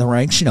move up in the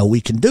ranks, we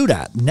can do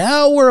that.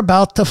 Now we're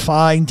about to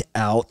find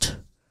out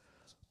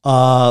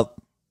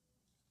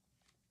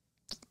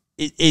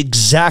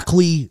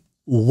exactly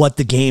what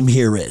the game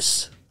here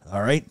is.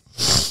 All right.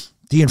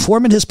 The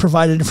informant has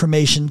provided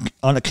information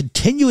on a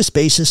continuous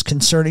basis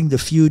concerning the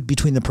feud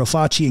between the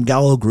Profaci and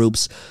Gallo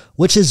groups,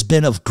 which has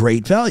been of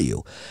great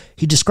value.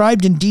 He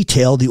described in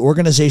detail the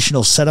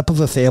organizational setup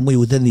of a family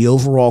within the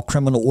overall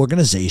criminal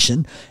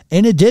organization.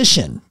 In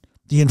addition,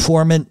 the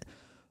informant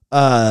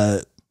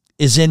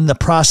is in the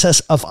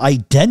process of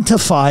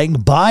identifying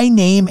by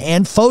name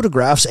and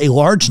photographs a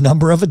large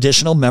number of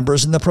additional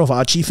members in the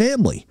Profaci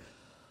family.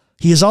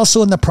 He is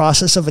also in the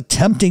process of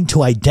attempting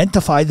to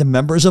identify the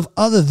members of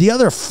the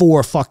other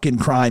 4 fucking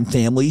crime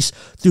families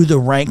through the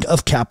rank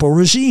of capo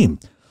regime.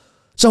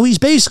 So he's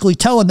basically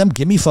telling them,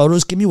 give me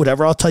photos, give me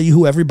whatever, I'll tell you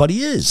who everybody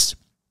is.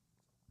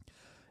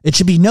 It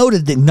should be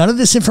noted that none of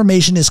this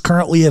information is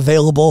currently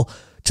available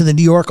to the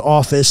New York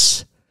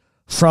office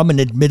from an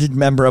admitted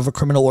member of a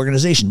criminal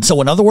organization.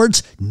 So in other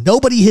words,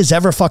 nobody has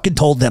ever fucking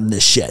told them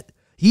this shit.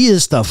 He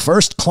is the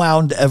first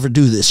clown to ever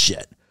do this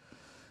shit.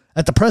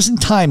 At the present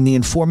time, the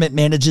informant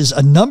manages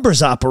a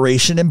numbers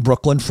operation in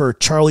Brooklyn for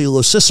Charlie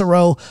Lo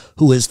Cicero,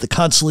 who is the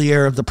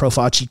consigliere of the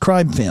Profaci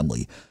crime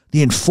family.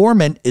 The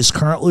informant is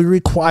currently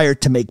required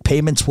to make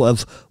payments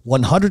of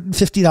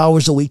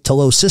 $150 a week to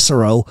Lo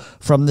Cicero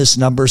from this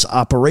numbers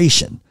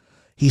operation.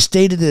 He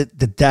stated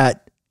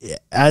that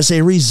as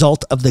a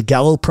result of the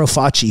Gallo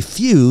Profaci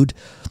feud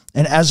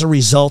and as a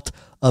result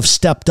of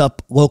stepped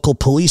up local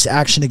police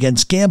action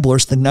against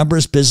gamblers, the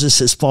numbers business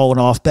has fallen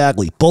off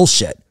badly.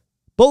 Bullshit.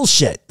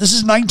 Bullshit. This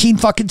is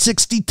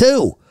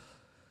 1962.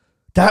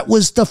 That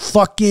was the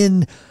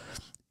fucking,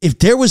 if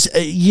there was,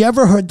 you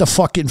ever heard the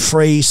fucking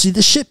phrase, see,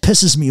 this shit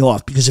pisses me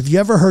off because if you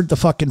ever heard the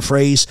fucking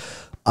phrase,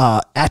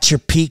 at your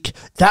peak,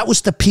 that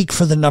was the peak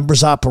for the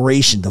numbers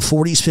operation. The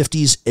 40s,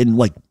 50s, and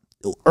like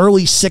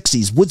early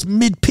 60s was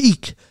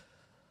mid-peak.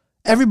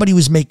 Everybody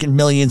was making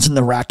millions in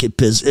the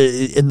racket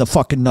in the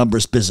fucking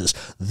numbers business.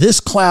 This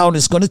clown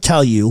is going to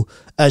tell you,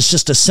 as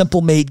just a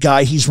simple made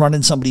guy, he's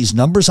running somebody's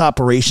numbers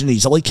operation.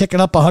 He's only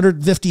kicking up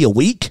 150 a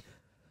week.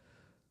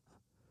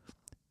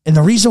 And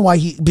the reason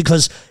why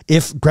because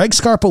if Greg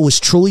Scarpa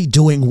was truly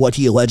doing what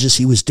he alleges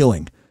he was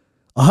doing,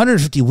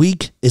 150 a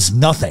week is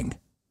nothing.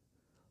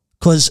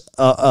 Because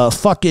a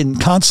fucking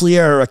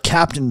consigliere or a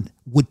captain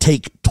would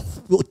take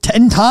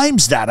 10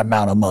 times that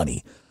amount of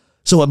money.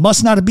 So it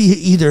must not be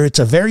either it's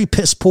a very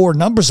piss poor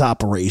numbers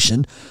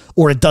operation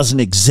or it doesn't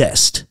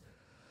exist.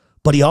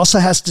 But he also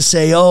has to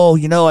say, oh,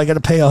 you know, I got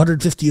to pay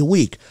 150 a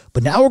week.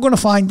 But now we're going to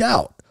find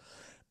out.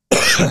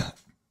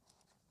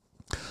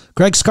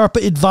 Greg Scarpa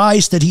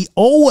advised that he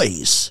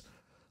always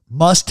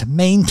must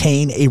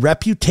maintain a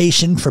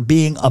reputation for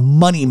being a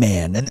money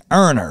man, an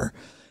earner,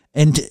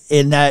 and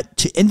in that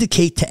to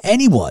indicate to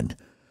anyone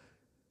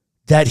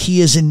that he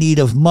is in need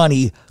of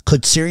money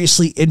could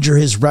seriously injure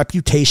his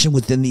reputation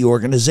within the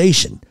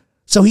organization.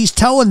 So he's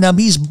telling them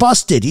he's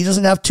busted. He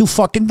doesn't have two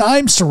fucking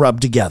dimes to rub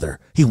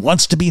together. He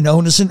wants to be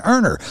known as an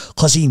earner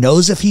because he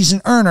knows if he's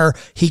an earner,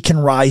 he can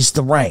rise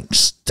the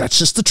ranks. That's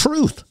just the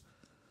truth.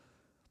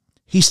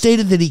 He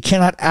stated that he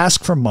cannot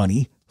ask for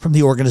money from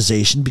the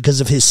organization because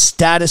of his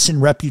status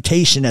and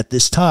reputation at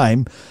this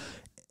time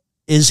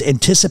is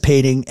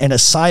anticipating an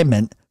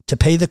assignment to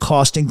pay the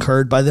cost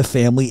incurred by the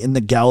family in the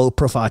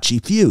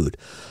Gallo-Profaci feud.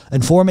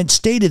 Informant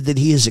stated that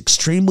he is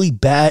extremely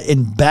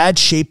in bad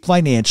shape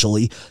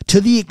financially to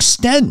the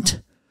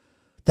extent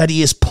that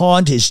he has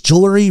pawned his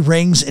jewelry,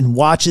 rings, and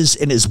watches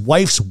and his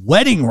wife's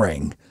wedding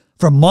ring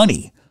for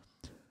money.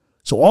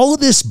 So all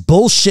of this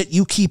bullshit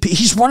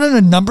he's running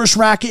a numbers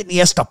racket and he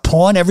has to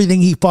pawn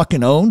everything he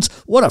fucking owns.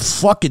 What a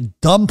fucking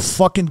dumb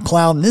fucking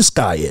clown this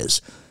guy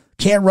is.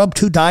 Can't rub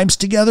two dimes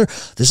together.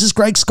 This is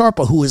Greg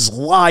Scarpa, who has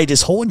lied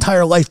his whole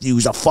entire life that he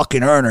was a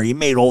fucking earner. He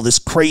made all this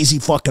crazy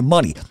fucking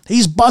money.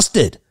 He's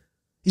busted.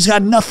 He's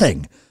got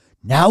nothing.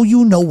 Now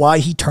you know why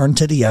he turned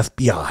to the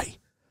FBI.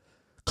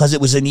 Because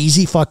it was an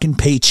easy fucking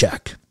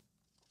paycheck.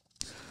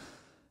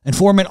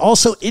 Informant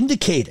also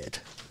indicated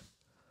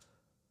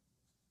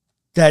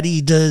that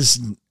he does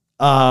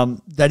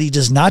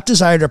not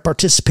desire to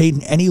participate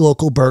in any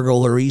local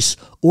burglaries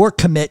or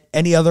commit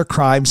any other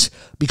crimes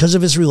because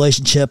of his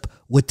relationship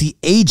with the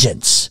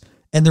agents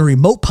and the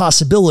remote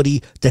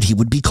possibility that he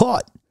would be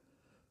caught,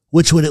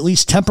 which would at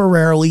least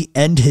temporarily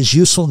end his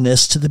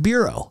usefulness to the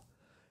Bureau.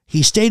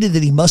 He stated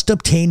that he must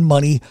obtain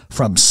money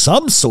from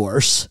some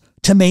source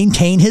to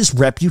maintain his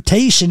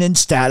reputation and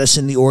status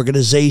in the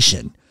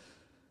organization.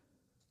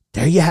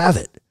 There you have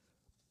it.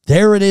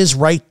 There it is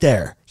right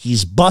there.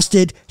 He's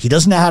busted. He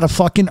doesn't know how to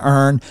fucking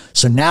earn.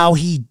 So now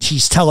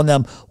he's telling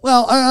them,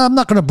 well, I'm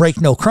not going to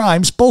break no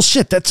crimes.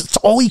 Bullshit. That's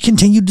all he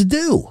continued to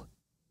do.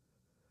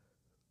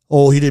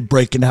 Oh, he did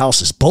break into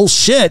houses.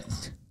 Bullshit.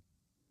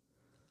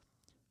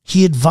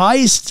 He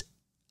advises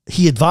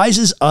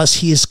us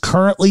he is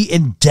currently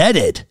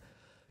indebted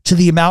to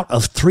the amount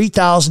of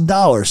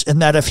 $3,000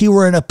 and that if he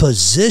were in a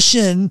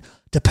position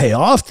to pay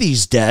off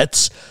these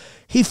debts,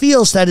 he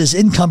feels that his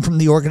income from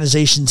the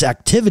organization's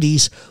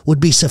activities would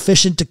be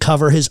sufficient to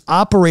cover his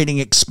operating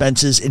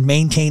expenses and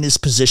maintain his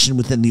position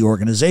within the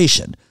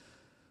organization.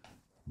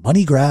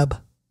 Money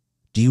grab.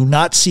 Do you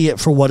not see it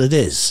for what it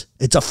is?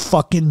 It's a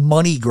fucking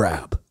money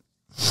grab.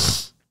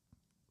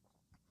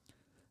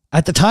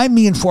 At the time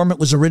the informant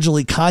was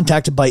originally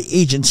contacted by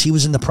agents, he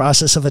was in the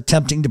process of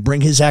attempting to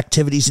bring his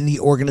activities in the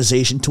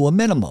organization to a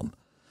minimum.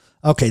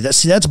 Okay,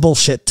 that's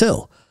bullshit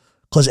too.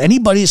 Because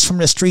anybody that's from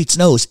the streets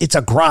knows it's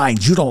a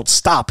grind. You don't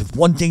stop. If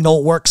one thing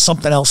don't work,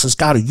 something else has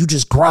got to. You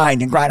just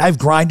grind and grind. I've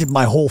grinded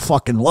my whole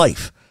fucking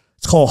life.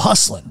 It's called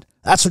hustling.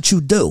 That's what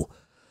you do.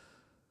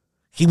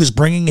 He was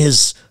bringing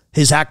his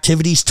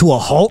activities to a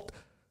halt.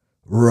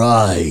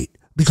 Right.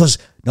 Because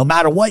no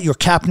matter what, your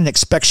captain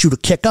expects you to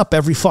kick up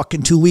every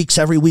fucking 2 weeks,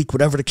 every week,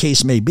 whatever the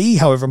case may be,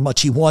 however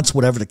much he wants,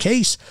 whatever the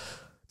case.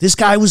 This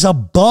guy was a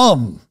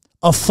bum.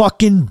 A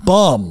fucking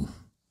bum.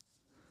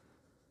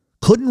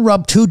 Couldn't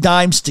rub two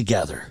dimes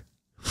together.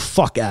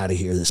 Fuck out of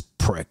here, this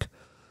prick.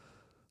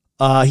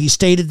 He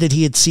stated that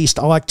he had ceased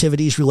all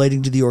activities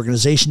relating to the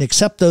organization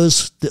except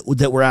those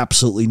that were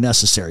absolutely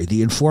necessary.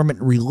 The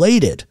informant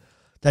related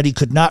that he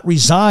could not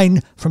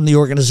resign from the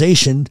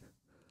organization,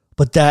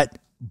 but that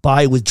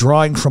by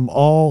withdrawing from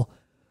all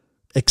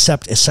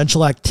except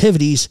essential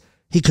activities,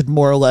 he could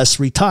more or less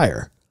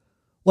retire.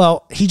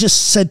 Well, he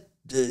just said,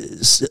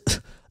 the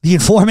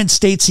informant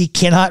states he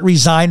cannot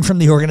resign from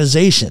the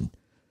organization,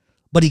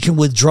 but he can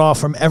withdraw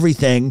from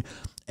everything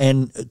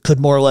and could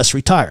more or less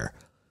retire.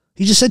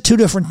 He just said two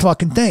different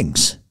fucking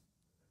things.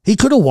 He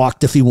could have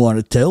walked if he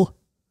wanted to.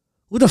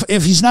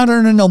 If he's not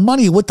earning no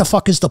money, what the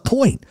fuck is the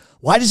point?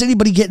 Why does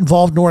anybody get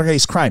involved in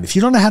organized crime? If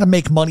you don't know how to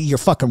make money, you're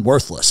fucking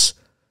worthless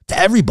to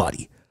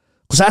everybody.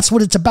 Because that's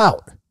what it's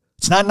about.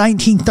 It's not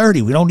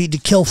 1930. We don't need to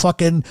kill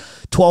fucking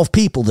 12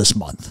 people this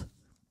month.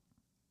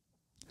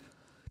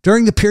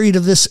 During the period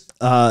of this,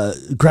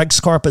 Greg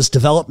Scarpa's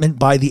development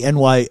by the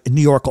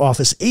New York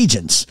office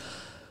agents,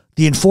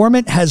 the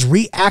informant has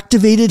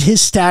reactivated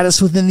his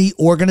status within the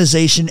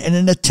organization in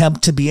an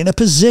attempt to be in a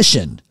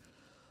position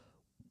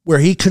where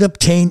he could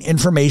obtain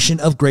information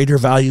of greater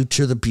value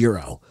to the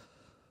Bureau.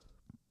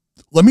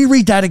 Let me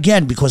read that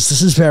again because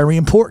this is very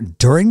important.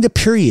 During the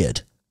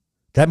period,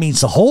 that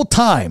means the whole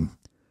time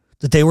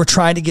that they were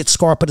trying to get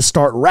Scarpa to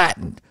start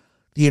ratting,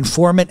 the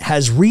informant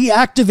has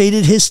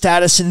reactivated his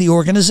status in the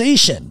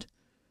organization,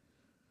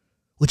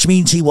 which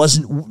means he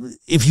wasn't,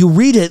 if you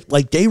read it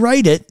like they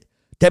write it,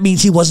 that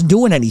means he wasn't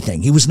doing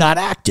anything. He was not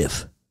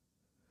active,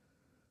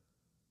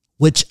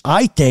 which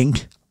I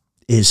think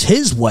is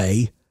his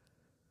way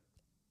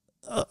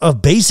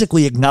of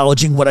basically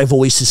acknowledging what I've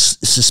always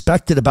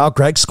suspected about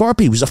Greg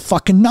Scarpa. He was a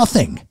fucking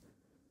nothing.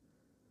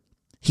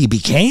 He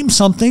became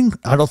something.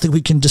 I don't think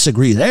we can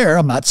disagree there.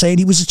 I'm not saying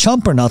he was a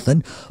chump or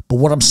nothing, but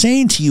what I'm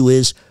saying to you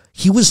is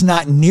he was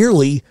not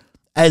nearly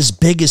as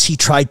big as he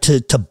tried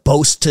to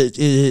boast,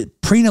 to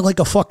preening like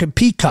a fucking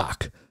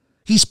peacock.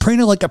 He's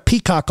preening like a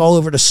peacock all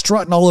over the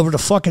strut and all over the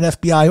fucking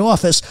FBI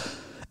office.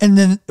 And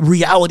then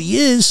reality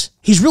is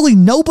he's really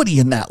nobody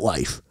in that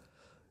life.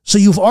 So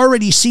you've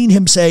already seen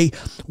him say,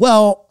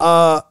 well,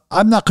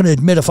 I'm not going to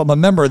admit if I'm a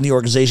member in the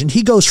organization.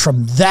 He goes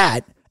from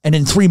that, and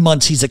in 3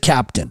 months, he's a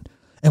captain.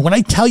 And when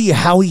I tell you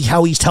how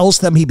he tells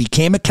them he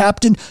became a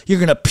captain, you're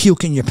going to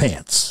puke in your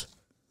pants.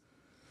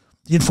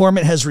 The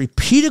informant has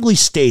repeatedly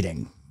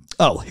stating,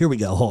 oh, here we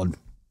go, hold on.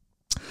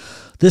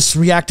 This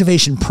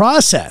reactivation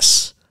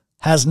process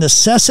has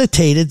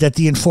necessitated that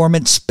the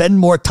informant spend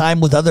more time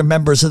with other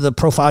members of the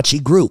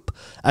Profaci group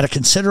at a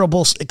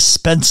considerable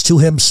expense to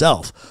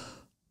himself.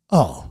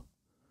 Oh,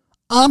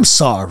 I'm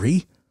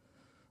sorry.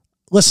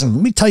 Listen,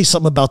 let me tell you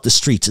something about the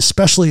streets,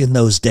 especially in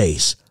those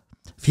days.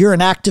 If you're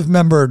an active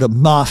member of the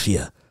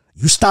mafia,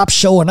 you stop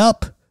showing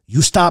up,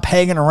 you stop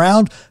hanging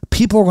around,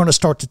 people are going to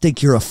start to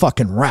think you're a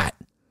fucking rat.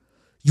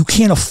 You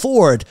can't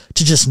afford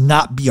to just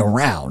not be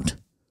around.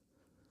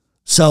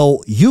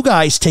 So you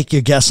guys take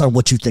your guess on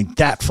what you think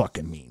that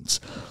fucking means.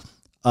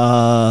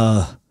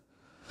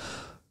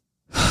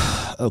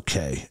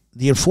 Okay.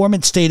 The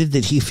informant stated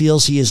that he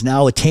feels he is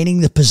now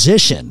attaining the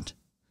position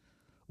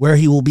where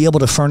he will be able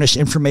to furnish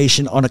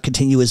information on a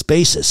continuous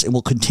basis and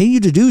will continue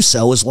to do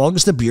so as long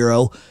as the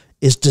Bureau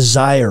is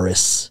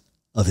desirous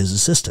of his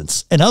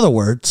assistance. In other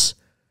words,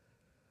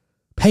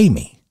 pay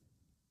me.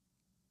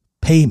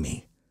 Pay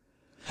me.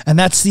 And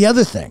that's the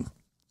other thing.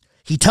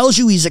 He tells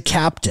you he's a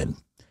captain.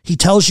 He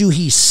tells you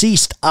he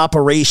ceased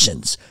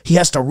operations. He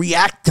has to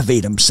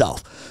reactivate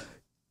himself.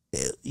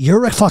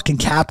 You're a fucking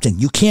captain.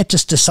 You can't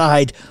just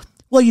decide,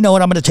 well, you know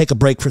what, I'm going to take a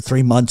break for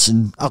 3 months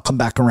and I'll come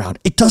back around.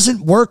 It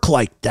doesn't work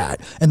like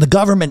that. And the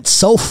government's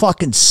so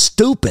fucking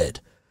stupid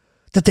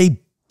that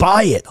they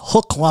buy it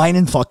hook, line,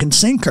 and fucking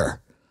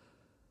sinker.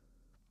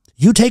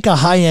 You take a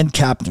high-end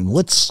captain.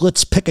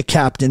 Let's pick a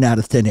captain out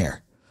of thin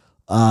air.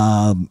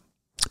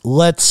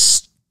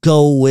 Let's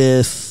go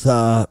with,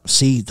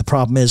 see, the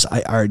problem is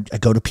I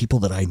go to people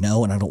that I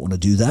know and I don't want to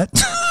do that.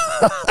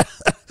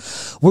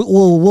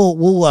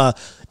 we'll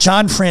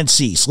John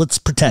Francis, let's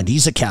pretend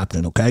he's a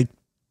captain, okay?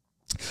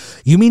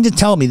 You mean to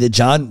tell me that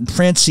John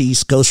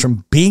Francis goes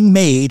from being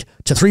made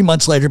to 3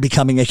 months later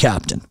becoming a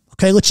captain?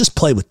 Okay, let's just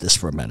play with this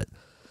for a minute.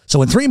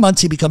 So in 3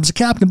 months, he becomes a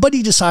captain, but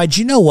he decides,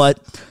 you know what?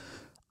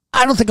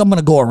 I don't think I'm going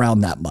to go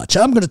around that much.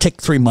 I'm going to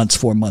take 3 months,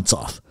 4 months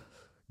off.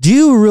 Do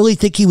you really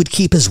think he would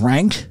keep his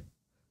rank?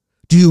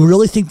 Do you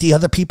really think the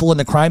other people in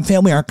the crime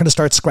family aren't going to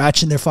start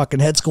scratching their fucking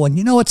heads going,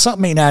 you know what?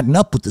 Something ain't adding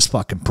up with this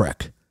fucking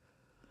prick.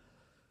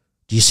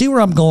 Do you see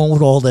where I'm going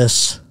with all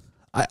this?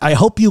 I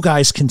hope you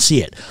guys can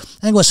see it.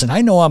 And listen,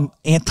 I know I'm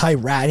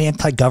anti-rat,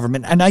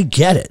 anti-government, and I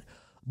get it.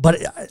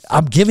 But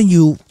I'm giving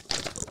you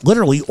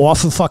literally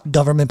off of fucking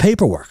government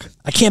paperwork.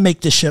 I can't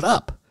make this shit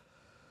up.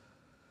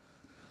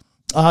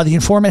 The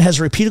informant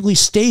has repeatedly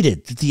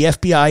stated that the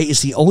FBI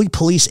is the only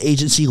police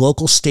agency,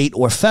 local, state,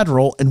 or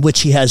federal, in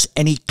which he has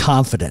any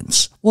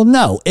confidence. Well,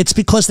 no, it's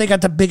because they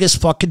got the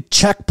biggest fucking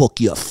checkbook,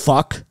 you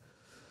fuck.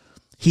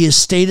 He has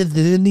stated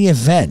that in the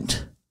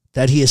event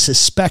that he is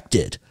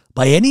suspected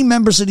by any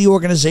members of the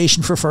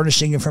organization for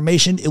furnishing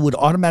information, it would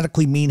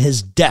automatically mean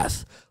his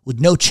death,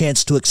 with no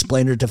chance to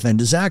explain or defend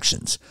his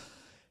actions.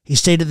 He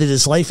stated that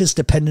his life is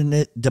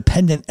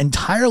dependent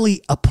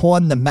entirely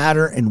upon the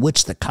matter in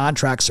which the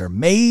contracts are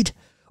made,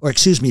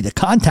 the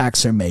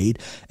contacts are made,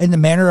 and the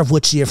manner of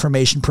which the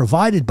information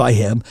provided by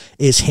him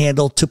is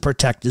handled to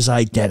protect his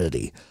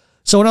identity.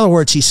 So in other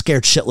words, he's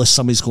scared shitless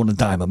somebody's going to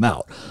dime him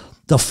out.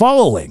 The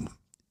following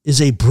is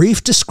a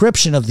brief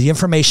description of the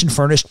information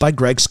furnished by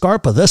Greg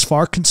Scarpa thus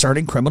far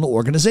concerning criminal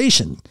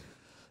organization.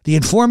 The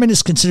informant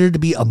is considered to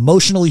be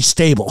emotionally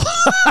stable.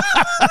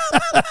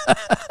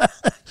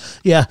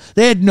 Yeah,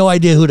 they had no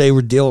idea who they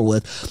were dealing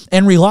with.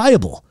 And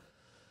reliable.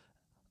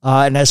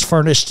 and has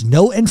furnished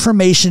no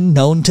information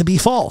known to be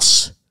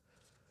false.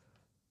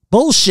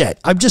 Bullshit.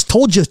 I've just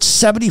told you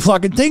 70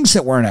 fucking things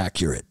that weren't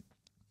accurate.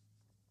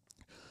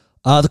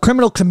 The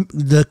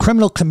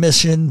Criminal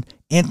Commission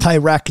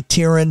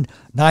Anti-Racketeering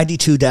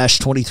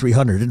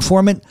 92-2300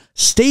 informant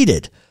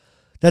stated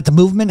that the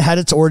movement had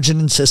its origin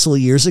in Sicily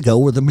years ago,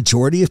 where the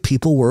majority of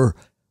people were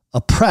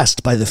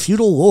oppressed by the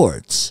feudal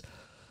lords.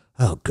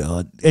 Oh,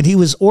 God. And it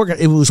was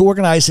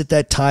organized at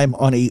that time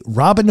on a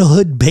Robin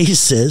Hood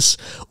basis,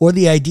 or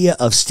the idea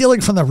of stealing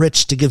from the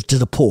rich to give to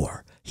the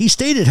poor. He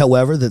stated,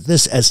 however, that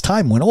this, as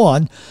time went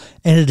on,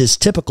 and it is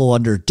typical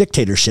under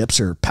dictatorships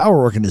or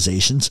power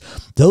organizations,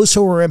 those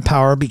who were in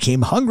power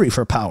became hungry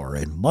for power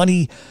and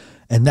money,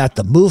 and that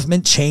the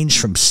movement changed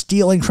from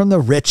stealing from the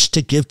rich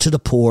to give to the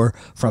poor,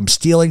 from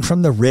stealing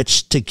from the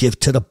rich to give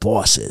to the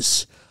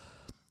bosses.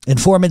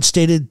 Informants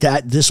stated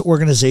that this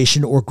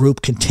organization or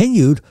group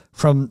continued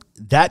from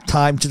that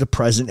time to the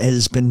present and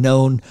has been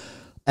known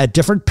at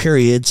different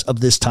periods of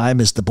this time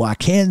as the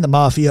Black Hand, the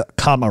Mafia,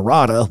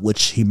 Camarada,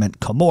 which he meant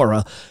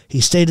Camorra.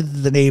 He stated that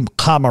the name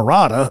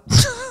Camarada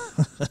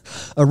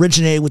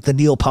originated with the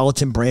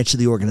Neapolitan branch of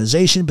the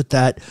organization, but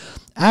that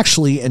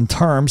actually in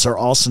terms are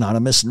all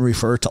synonymous and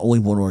refer to only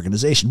one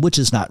organization, which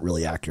is not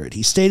really accurate.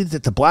 He stated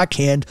that the Black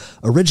Hand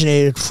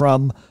originated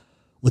from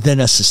within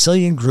a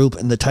Sicilian group,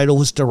 and the title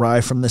was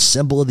derived from the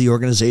symbol of the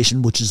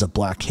organization, which is a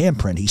black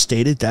handprint. He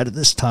stated that at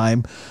this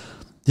time,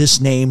 this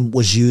name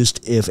was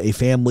used if a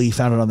family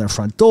found it on their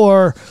front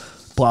door,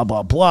 blah,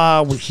 blah,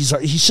 blah. He's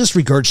just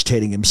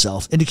regurgitating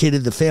himself.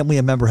 Indicated the family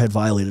a member had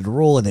violated a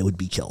rule and they would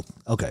be killed.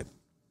 Okay.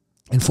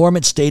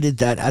 Informant stated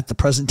that at the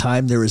present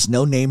time, there is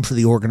no name for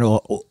the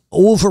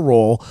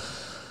overall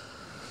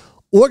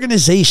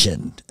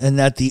organization, and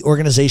that the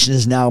organization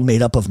is now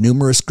made up of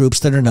numerous groups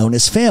that are known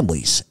as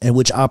families and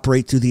which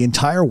operate through the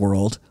entire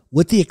world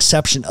with the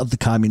exception of the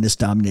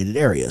communist-dominated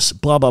areas.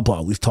 Blah, blah,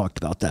 blah. We've talked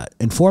about that.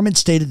 Informant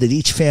stated that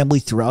each family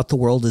throughout the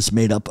world is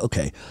made up,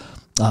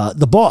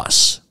 the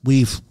boss.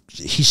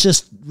 He's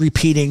just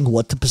repeating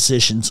what the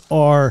positions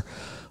are.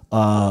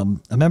 A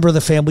member of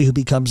the family who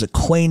becomes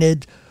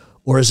acquainted,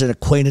 or is it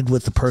acquainted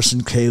with the person?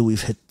 Okay,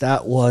 we've hit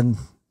that one.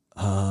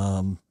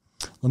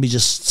 Let me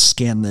just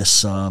scan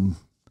this.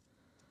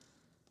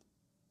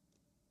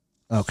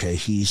 Okay,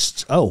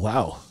 oh,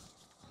 wow.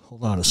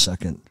 Hold on a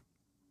second.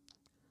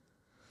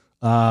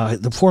 The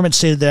informant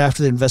stated that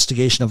after the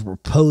investigation of a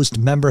proposed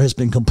member has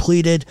been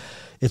completed,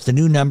 if the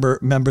new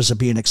members are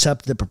being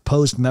accepted, the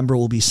proposed member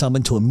will be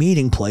summoned to a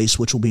meeting place,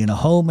 which will be in a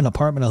home, an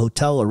apartment, a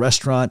hotel, a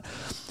restaurant.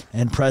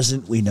 And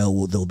present, we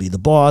know they'll be the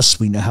boss.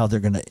 We know how they're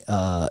going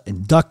to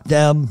induct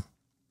them.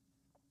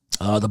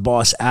 The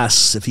boss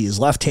asks if he is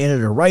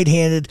left-handed or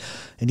right-handed,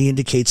 and he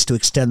indicates to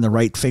extend the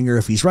right finger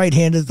if he's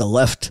right-handed, the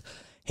left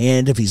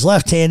hand if he's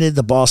left-handed.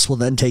 The boss will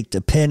then take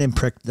the pin and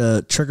prick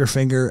the trigger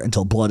finger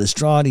until blood is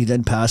drawn. He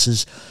then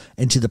passes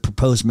into the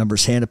proposed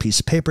member's hand a piece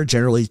of paper,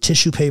 generally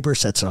tissue paper,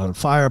 sets it on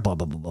fire, blah,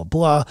 blah, blah, blah,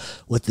 blah,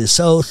 with this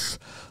oath,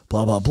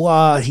 blah, blah,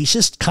 blah. He's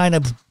just kind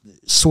of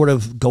sort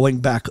of going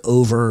back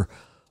over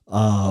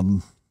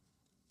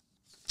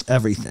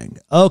everything.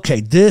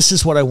 Okay, this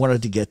is what I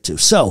wanted to get to.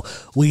 So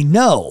we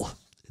know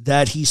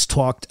that he's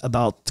talked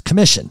about the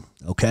commission,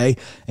 okay?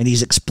 And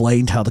he's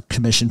explained how the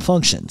commission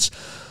functions.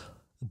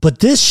 But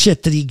this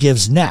shit that he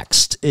gives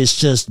next is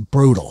just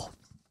brutal.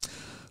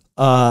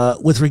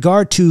 With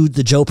regard to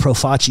the Joe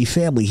Profaci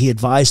family, he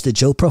advised that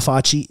Joe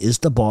Profaci is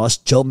the boss,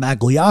 Joe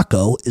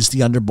Magliacco is the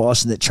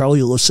underboss, and that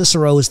Charlie Lo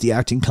Cicero is the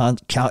acting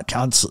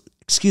consigliere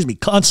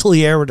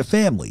of the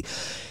family.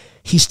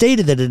 He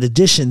stated that in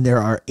addition, there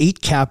are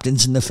 8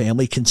 captains in the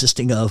family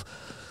consisting of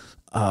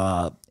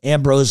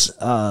Ambrose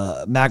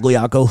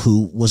Magliacco,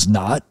 who was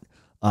not,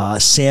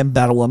 Sam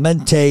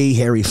Badalamenti,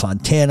 Harry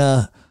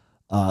Fontana,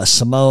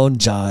 Simone,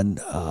 John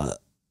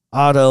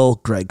Otto,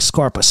 Greg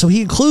Scarpa. So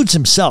he includes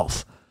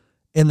himself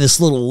in this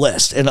little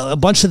list. And a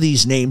bunch of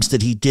these names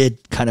that he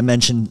did kind of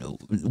mention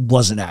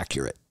wasn't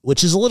accurate,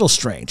 which is a little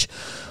strange.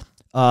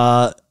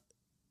 In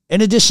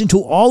addition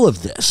to all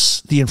of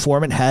this, the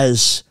informant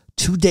has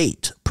to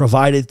date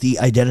provided the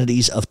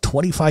identities of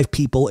 25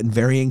 people in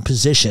varying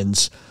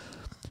positions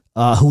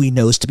who he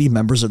knows to be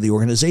members of the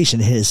organization.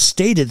 He has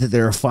stated that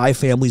there are 5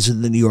 families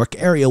in the New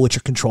York area which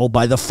are controlled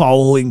by the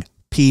following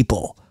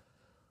people.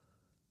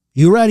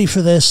 You ready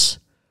for this?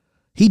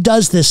 He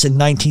does this in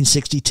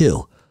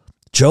 1962.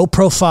 Joe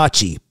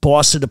Profaci,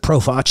 boss of the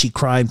Profaci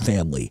crime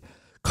family.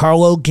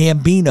 Carlo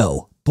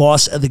Gambino,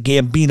 boss of the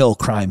Gambino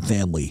crime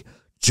family.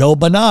 Joe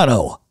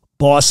Bonanno,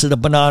 boss of the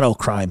Bonanno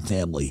crime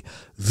family.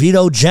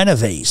 Vito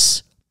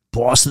Genovese,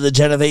 boss of the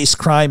Genovese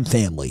crime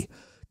family.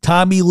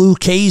 Tommy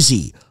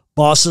Lucchese,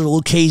 boss of the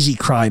Lucchese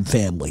crime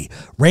family.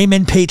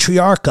 Raymond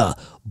Patriarca,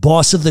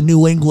 boss of the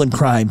New England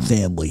crime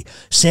family.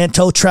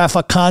 Santo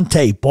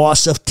Trafficante,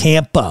 boss of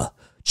Tampa.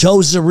 Joe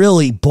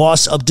Zerilli,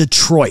 boss of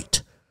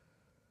Detroit.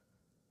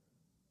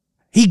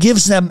 He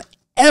gives them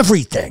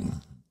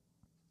everything.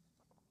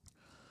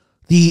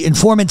 The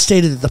informant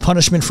stated that the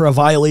punishment for a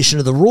violation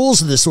of the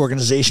rules of this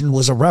organization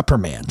was a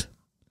reprimand.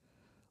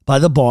 by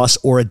the boss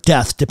or a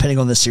death, depending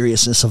on the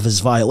seriousness of his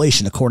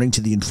violation. According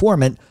to the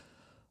informant,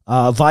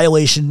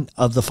 violation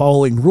of the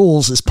following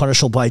rules is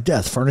punishable by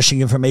death: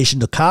 furnishing information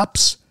to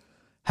cops,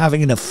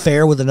 having an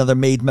affair with another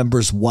made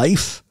member's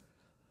wife.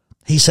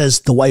 He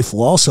says the wife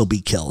will also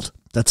be killed.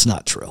 That's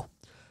not true.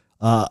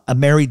 A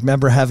married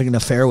member having an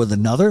affair with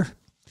another,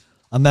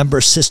 a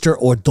member's sister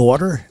or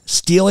daughter,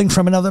 stealing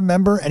from another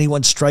member,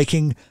 anyone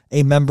striking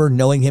a member,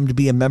 knowing him to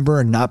be a member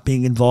and not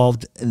being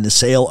involved in the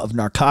sale of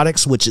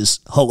narcotics, which is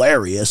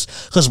hilarious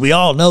because we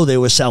all know they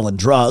were selling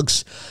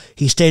drugs.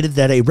 He stated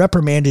that a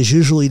reprimand is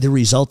usually the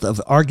result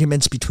of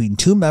arguments between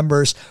two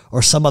members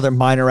or some other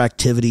minor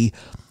activity,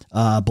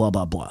 blah,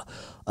 blah, blah.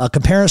 A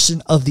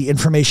comparison of the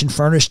information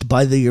furnished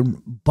by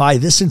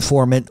this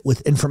informant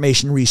with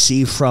information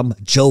received from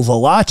Joe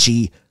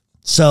Valachi,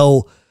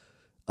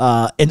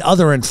 and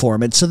other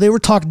informants. So they were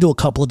talking to a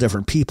couple of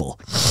different people.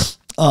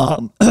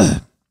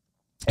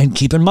 And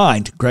keep in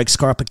mind, Greg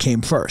Scarpa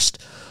came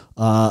first.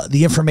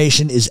 The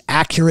information is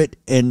accurate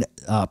and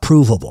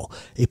provable.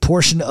 A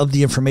portion of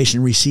the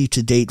information received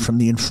to date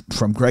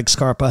from Greg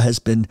Scarpa has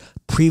been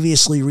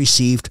previously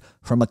received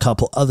from a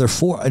couple other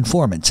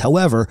informants.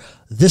 However,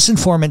 this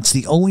informant's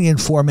the only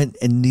informant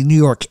in the New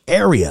York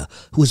area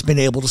who has been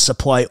able to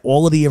supply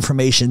all of the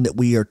information that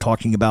we are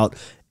talking about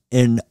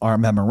in our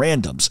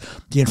memorandums.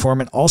 The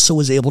informant also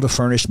was able to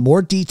furnish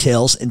more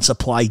details and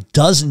supply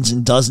dozens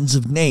and dozens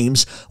of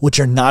names which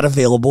are not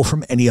available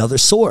from any other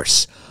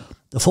source.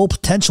 The full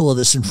potential of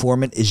this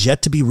informant is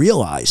yet to be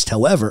realized.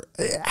 However,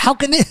 how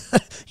can it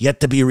yet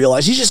to be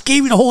realized? He just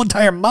gave you the whole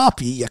entire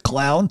mop, you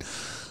clown.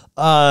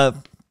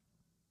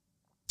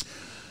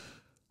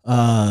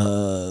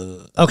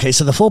 Okay,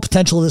 so the full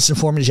potential of this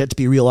informant is yet to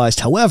be realized.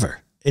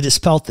 However, it is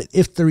felt that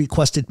if the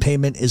requested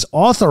payment is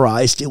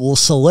authorized, it will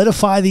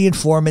solidify the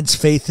informant's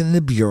faith in the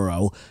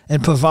Bureau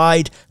and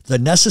provide the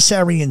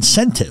necessary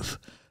incentive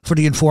for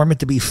the informant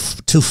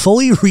to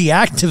fully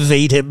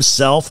reactivate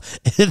himself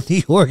in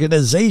the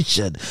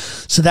organization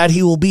so that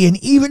he will be in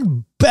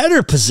even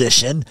better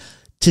position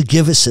to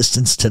give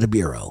assistance to the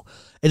Bureau.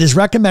 It is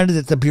recommended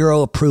that the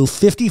Bureau approve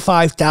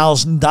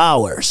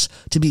 $55,000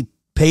 to be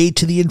paid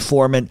to the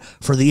informant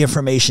for the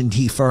information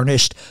he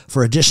furnished,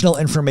 for additional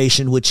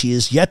information which he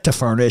is yet to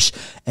furnish,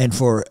 and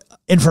for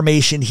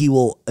information he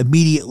will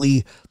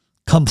immediately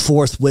come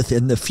forth with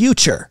in the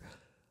future,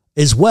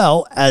 as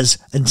well as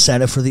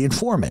incentive for the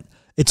informant.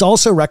 It's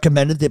also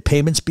recommended that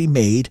payments be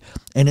made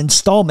in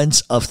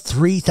installments of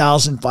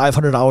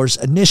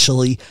 $3,500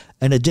 initially,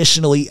 and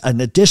additionally an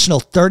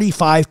additional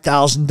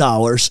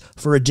 $35,000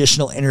 for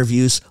additional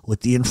interviews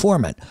with the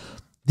informant.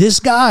 This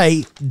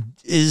guy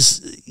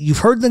you've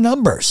heard the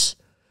numbers.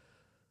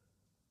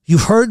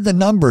 You've heard the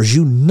numbers.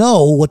 You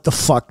know what the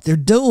fuck they're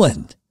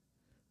doing.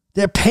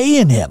 They're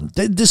paying him.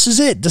 This is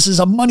it. This is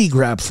a money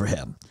grab for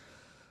him.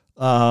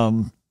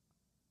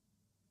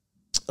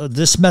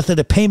 This method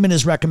of payment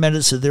is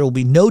recommended so there will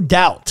be no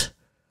doubt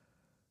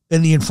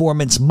in the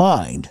informant's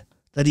mind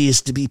that he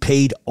is to be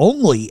paid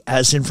only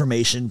as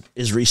information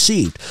is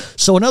received.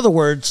 So in other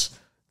words,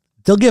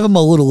 they'll give him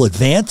a little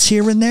advance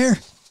here and there,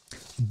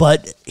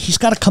 but he's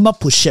got to come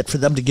up with shit for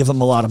them to give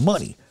him a lot of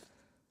money.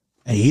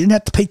 And he didn't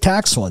have to pay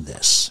tax on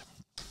this.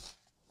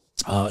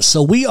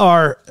 So we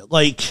are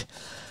like,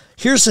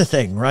 here's the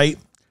thing, right?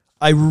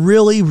 I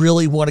really,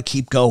 really want to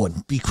keep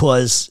going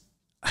because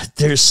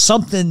there's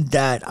something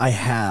that I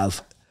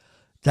have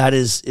that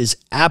is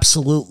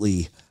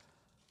absolutely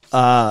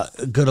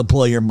going to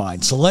blow your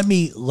mind. So let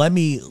me, I'm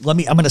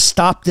going to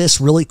stop this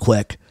really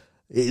quick.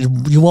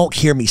 You won't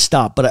hear me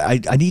stop, but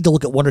I need to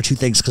look at one or two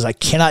things because I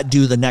cannot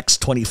do the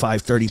next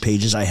 25, 30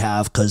 pages I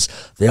have because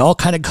they all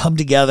kind of come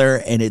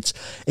together, and it's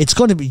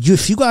going to be,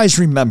 if you guys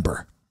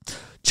remember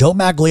Joe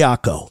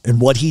Magliocco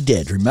and what he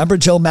did. Remember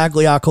Joe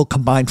Magliocco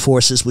combined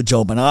forces with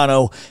Joe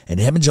Bonanno, and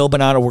him and Joe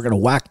Bonanno were going to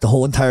whack the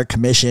whole entire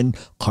commission.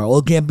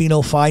 Carlo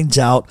Gambino finds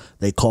out.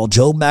 They call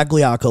Joe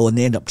Magliocco, and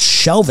they end up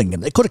shelving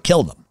him. They could have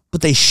killed him,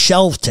 but they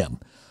shelved him.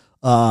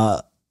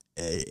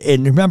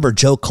 And remember,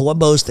 Joe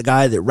Colombo's the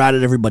guy that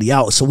ratted everybody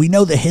out. So we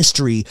know the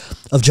history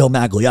of Joe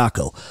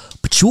Magliocco.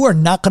 But you are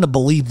not going to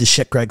believe the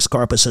shit Greg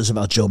Scarpa says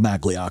about Joe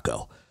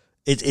Magliocco.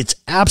 It's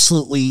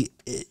absolutely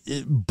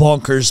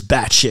bonkers,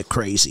 batshit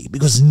crazy,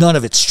 because none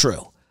of it's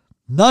true.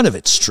 None of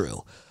it's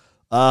true.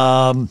 So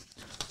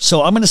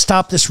I'm going to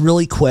stop this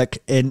really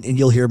quick, and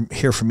you'll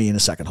hear from me in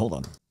a second. Hold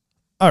on.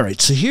 All right,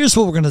 so here's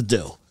what we're going to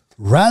do.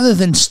 Rather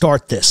than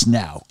start this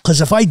now, because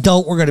if I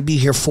don't, we're going to be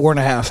here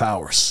 4.5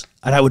 hours.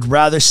 And I would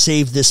rather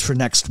save this for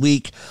next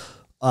week.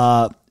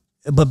 But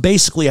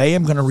basically, I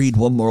am going to read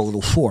one more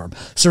little form.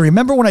 So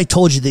remember when I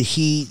told you that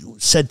he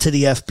said to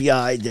the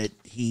FBI that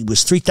he was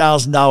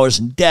 $3,000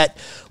 in debt.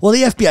 Well,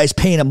 the FBI is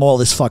paying him all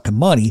this fucking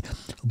money,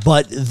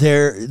 but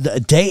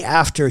the day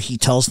after he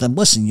tells them,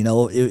 listen,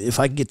 if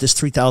I can get this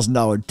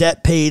 $3,000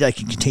 debt paid, I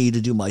can continue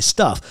to do my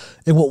stuff.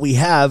 And what we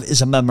have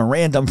is a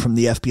memorandum from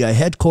the FBI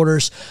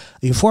headquarters.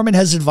 The informant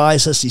has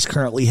advised us he's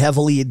currently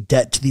heavily in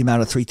debt to the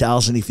amount of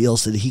 $3,000. He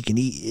feels that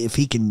if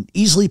he can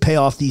easily pay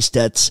off these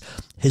debts,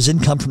 his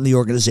income from the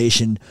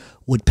organization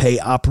would pay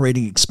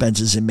operating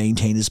expenses and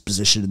maintain his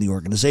position in the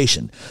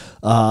organization.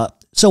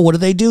 So what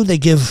do? They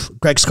give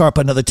Greg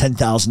Scarpa another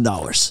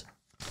 $10,000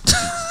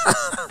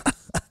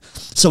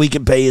 so he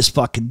can pay his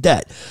fucking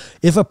debt.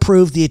 If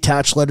approved, the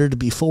attached letter to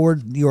be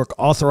forwarded to New York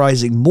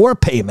authorizing more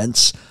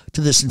payments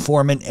to this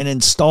informant in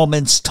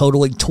installments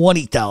totaling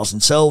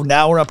 $20,000. So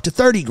now we're up to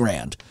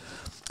 $30,000.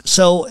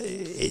 So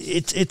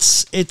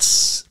it's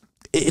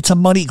a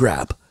money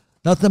grab.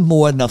 Nothing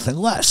more, nothing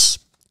less.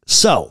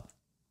 So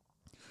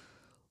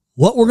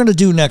what we're going to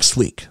do next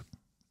week,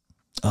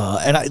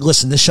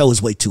 listen, this show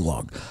is way too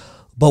long,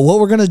 but what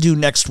we're going to do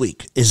next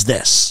week is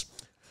this.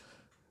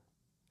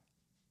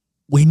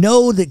 We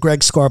know that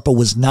Greg Scarpa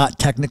was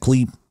not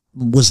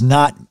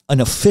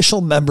an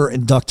official member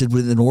inducted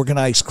with an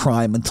organized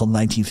crime until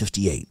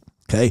 1958.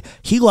 Okay.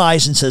 He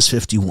lies and says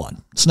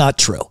 51. It's not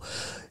true.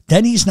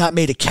 Then he's not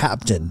made a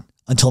captain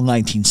until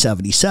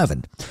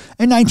 1977.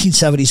 And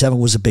 1977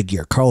 was a big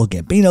year. Carlo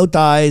Gambino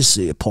dies,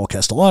 Paul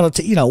Castellano,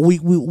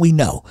 we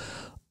know.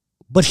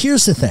 But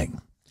here's the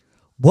thing.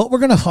 What we're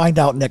going to find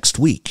out next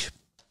week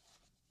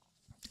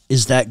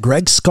is that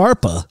Greg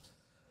Scarpa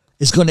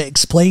is going to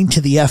explain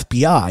to the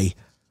FBI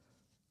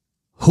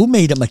who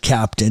made him a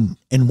captain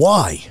and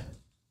why.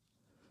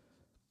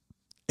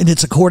 And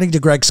it's according to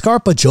Greg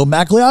Scarpa, Joe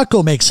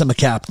Magliocco makes him a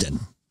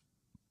captain.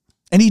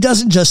 And he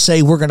doesn't just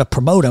say, we're going to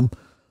promote him.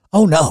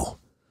 Oh, no.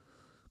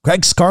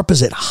 Greg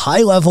Scarpa's at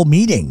high-level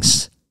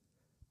meetings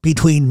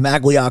between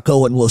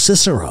Magliocco and Lo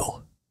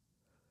Cicero.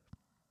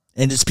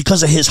 And it's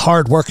because of his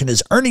hard work and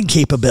his earning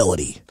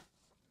capability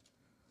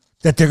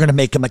that they're going to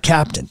make him a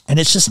captain. And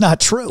it's just not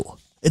true.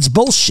 It's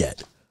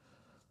bullshit.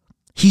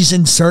 He's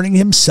inserting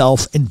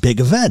himself in big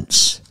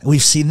events. And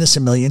we've seen this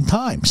a million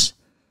times.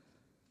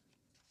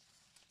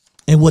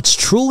 And what's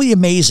truly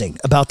amazing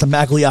about the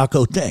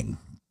Magliocco thing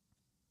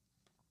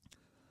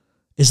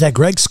is that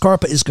Greg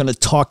Scarpa is going to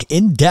talk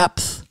in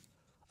depth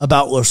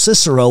about Lo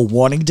Cicero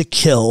wanting to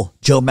kill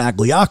Joe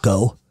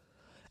Magliocco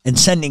and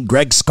sending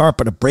Greg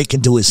Scarpa to break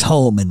into his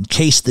home and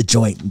case the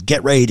joint and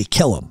get ready to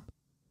kill him.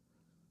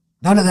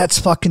 None of that's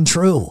fucking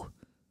true.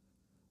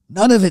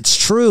 None of it's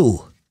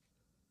true.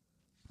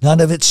 None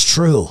of it's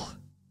true.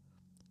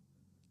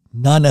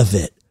 None of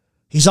it.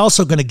 He's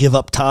also going to give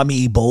up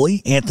Tommy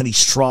Eboli, Anthony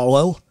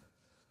Strollo,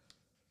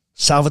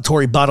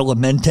 Salvatore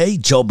Badalamenti,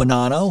 Joe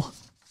Bonanno,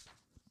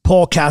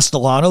 Paul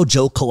Castellano,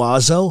 Joe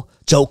Colazzo,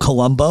 Joe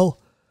Colombo,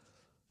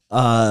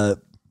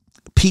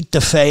 Pete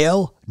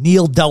DeFeo,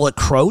 Neil Della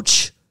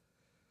Croce,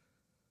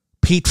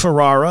 Pete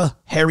Ferrara,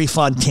 Harry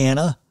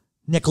Fontana,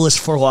 Nicholas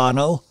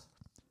Forlano,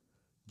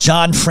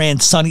 John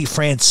Sonny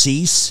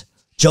Francis,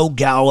 Joe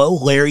Gallo,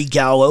 Larry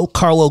Gallo,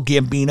 Carlo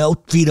Gambino,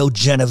 Vito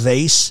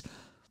Genovese,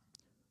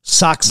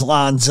 Sox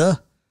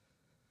Lanza,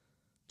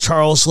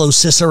 Charles Lo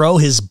Cicero,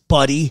 his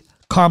buddy,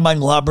 Carmine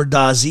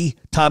Labradazzi,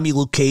 Tommy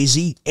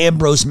Lucchese,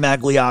 Ambrose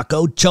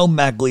Magliocco, Joe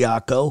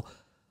Magliocco.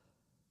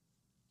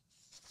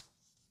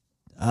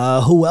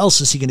 Who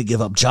else is he going to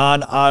give up?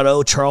 John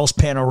Otto, Charles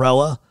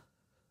Panarella,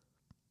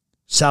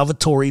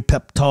 Salvatore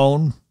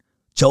Peptone,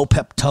 Joe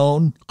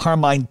Peptone,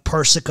 Carmine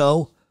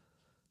Persico,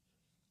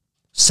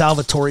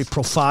 Salvatore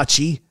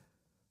Profaci,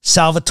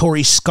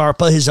 Salvatore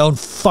Scarpa, his own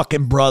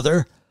fucking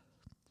brother,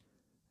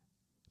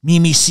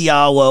 Mimi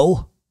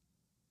Cialo,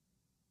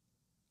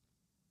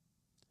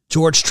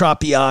 George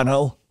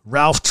Tropiano,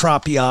 Ralph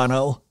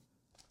Tropiano,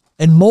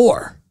 and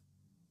more.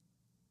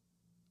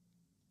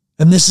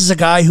 And this is a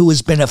guy who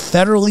has been a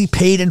federally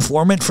paid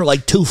informant for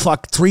like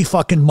 3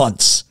 fucking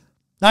months.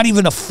 Not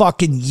even a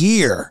fucking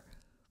year.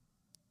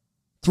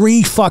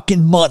 3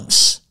 fucking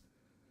months.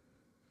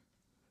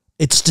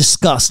 It's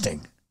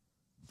disgusting.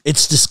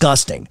 It's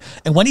disgusting.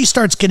 And when he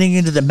starts getting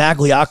into the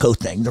Magliocco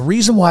thing, the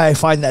reason why I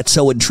find that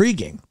so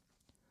intriguing,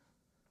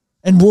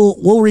 and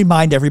we'll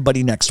remind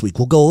everybody next week,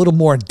 we'll go a little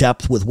more in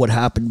depth with what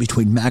happened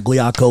between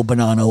Magliocco,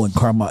 Bonanno,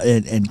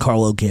 and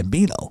Carlo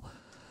Gambino.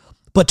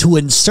 But to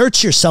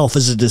insert yourself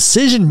as a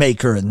decision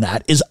maker in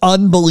that is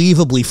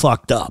unbelievably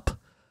fucked up.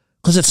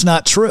 Because it's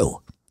not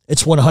true.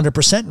 It's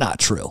 100% not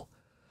true.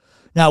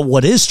 Now,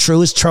 what is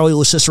true is Charlie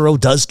Lo Cicero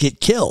does get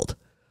killed,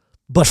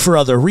 but for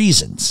other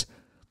reasons.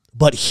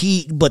 But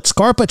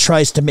Scarpa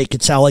tries to make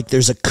it sound like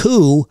there's a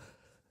coup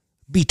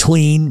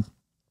between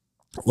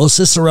Lo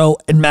Cicero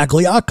and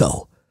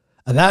Magliocco.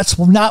 And that's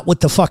not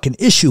what the fucking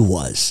issue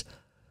was.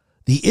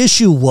 The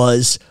issue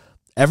was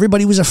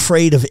everybody was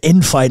afraid of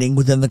infighting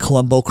within the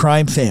Colombo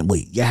crime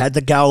family. You had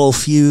the Gallo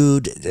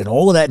feud and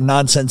all of that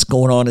nonsense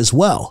going on as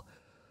well.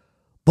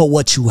 But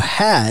what you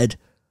had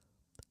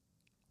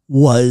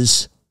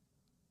was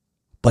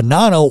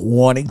Bonanno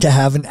wanting to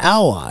have an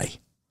ally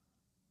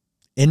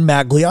in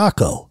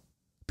Magliocco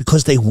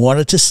because they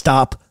wanted to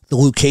stop the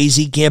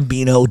Lucchese,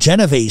 Gambino,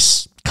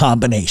 Genovese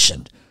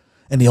combination.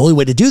 And the only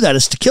way to do that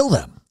is to kill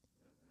them.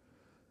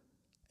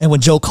 And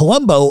when Joe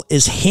Colombo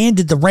is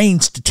handed the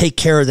reins to take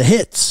care of the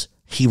hits,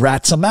 he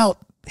rats them out.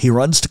 He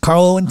runs to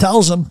Carlo and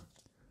tells him.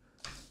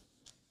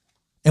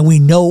 And we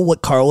know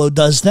what Carlo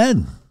does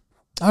then.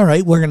 All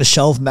right, we're going to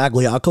shelve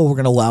Magliocco. We're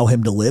going to allow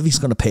him to live. He's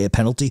going to pay a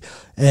penalty.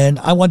 And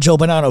I want Joe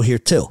Bonanno here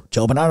too.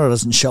 Joe Bonanno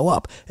doesn't show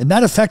up. And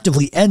that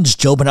effectively ends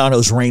Joe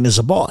Bonanno's reign as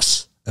a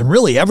boss. And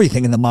really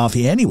everything in the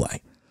mafia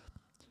anyway.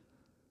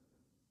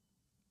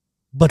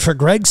 But for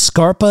Greg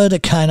Scarpa to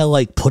kind of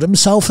like put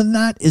himself in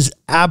that is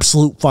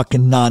absolute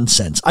fucking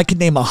nonsense. I could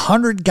name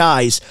 100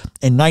 guys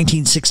in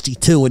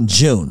 1962 in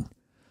June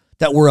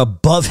that were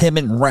above him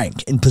in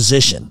rank, in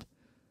position.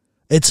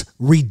 It's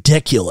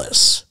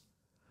ridiculous.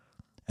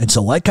 And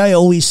so like I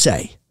always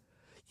say,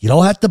 you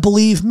don't have to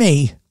believe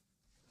me,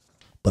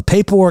 but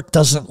paperwork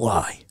doesn't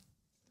lie.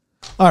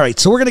 All right,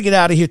 so we're going to get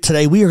out of here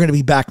today. We are going to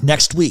be back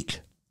next week.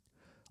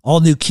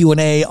 All new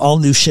Q&A, all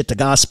new shit to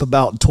gossip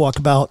about and talk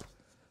about.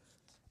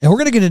 And we're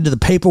going to get into the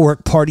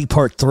paperwork party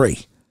part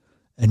 3.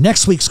 And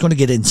next week's going to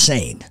get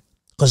insane.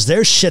 Because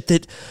there's shit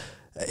that...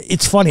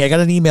 It's funny, I got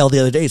an email the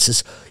other day. It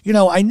says,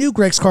 I knew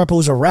Greg Scarpa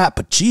was a rat,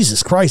 but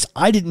Jesus Christ,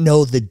 I didn't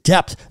know the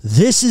depth.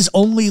 This is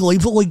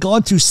we've only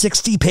gone through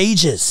 60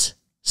 pages,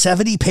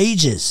 70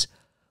 pages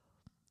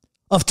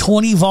of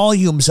 20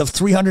 volumes of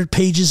 300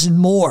 pages and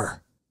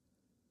more.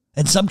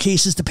 In some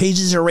cases, the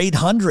pages are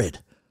 800.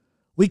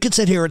 We could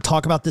sit here and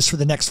talk about this for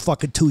the next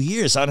fucking 2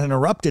 years,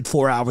 uninterrupted,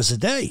 4 hours a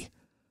day.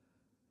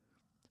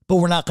 But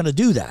we're not going to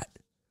do that.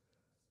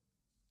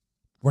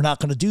 We're not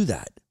going to do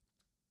that.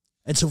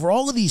 And so for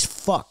all of these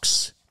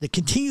fucks that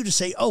continue to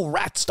say, oh,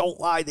 rats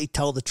don't lie, they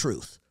tell the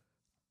truth.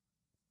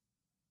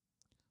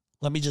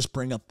 Let me just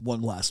bring up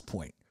one last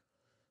point.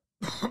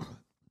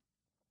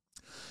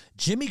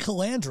 Jimmy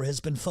Calandra has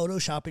been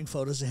photoshopping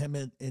photos of him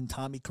in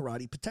Tommy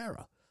Karate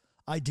Patera.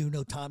 I do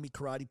know Tommy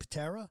Karate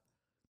Patera.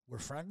 We're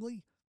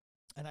friendly.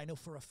 And I know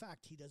for a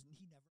fact he never...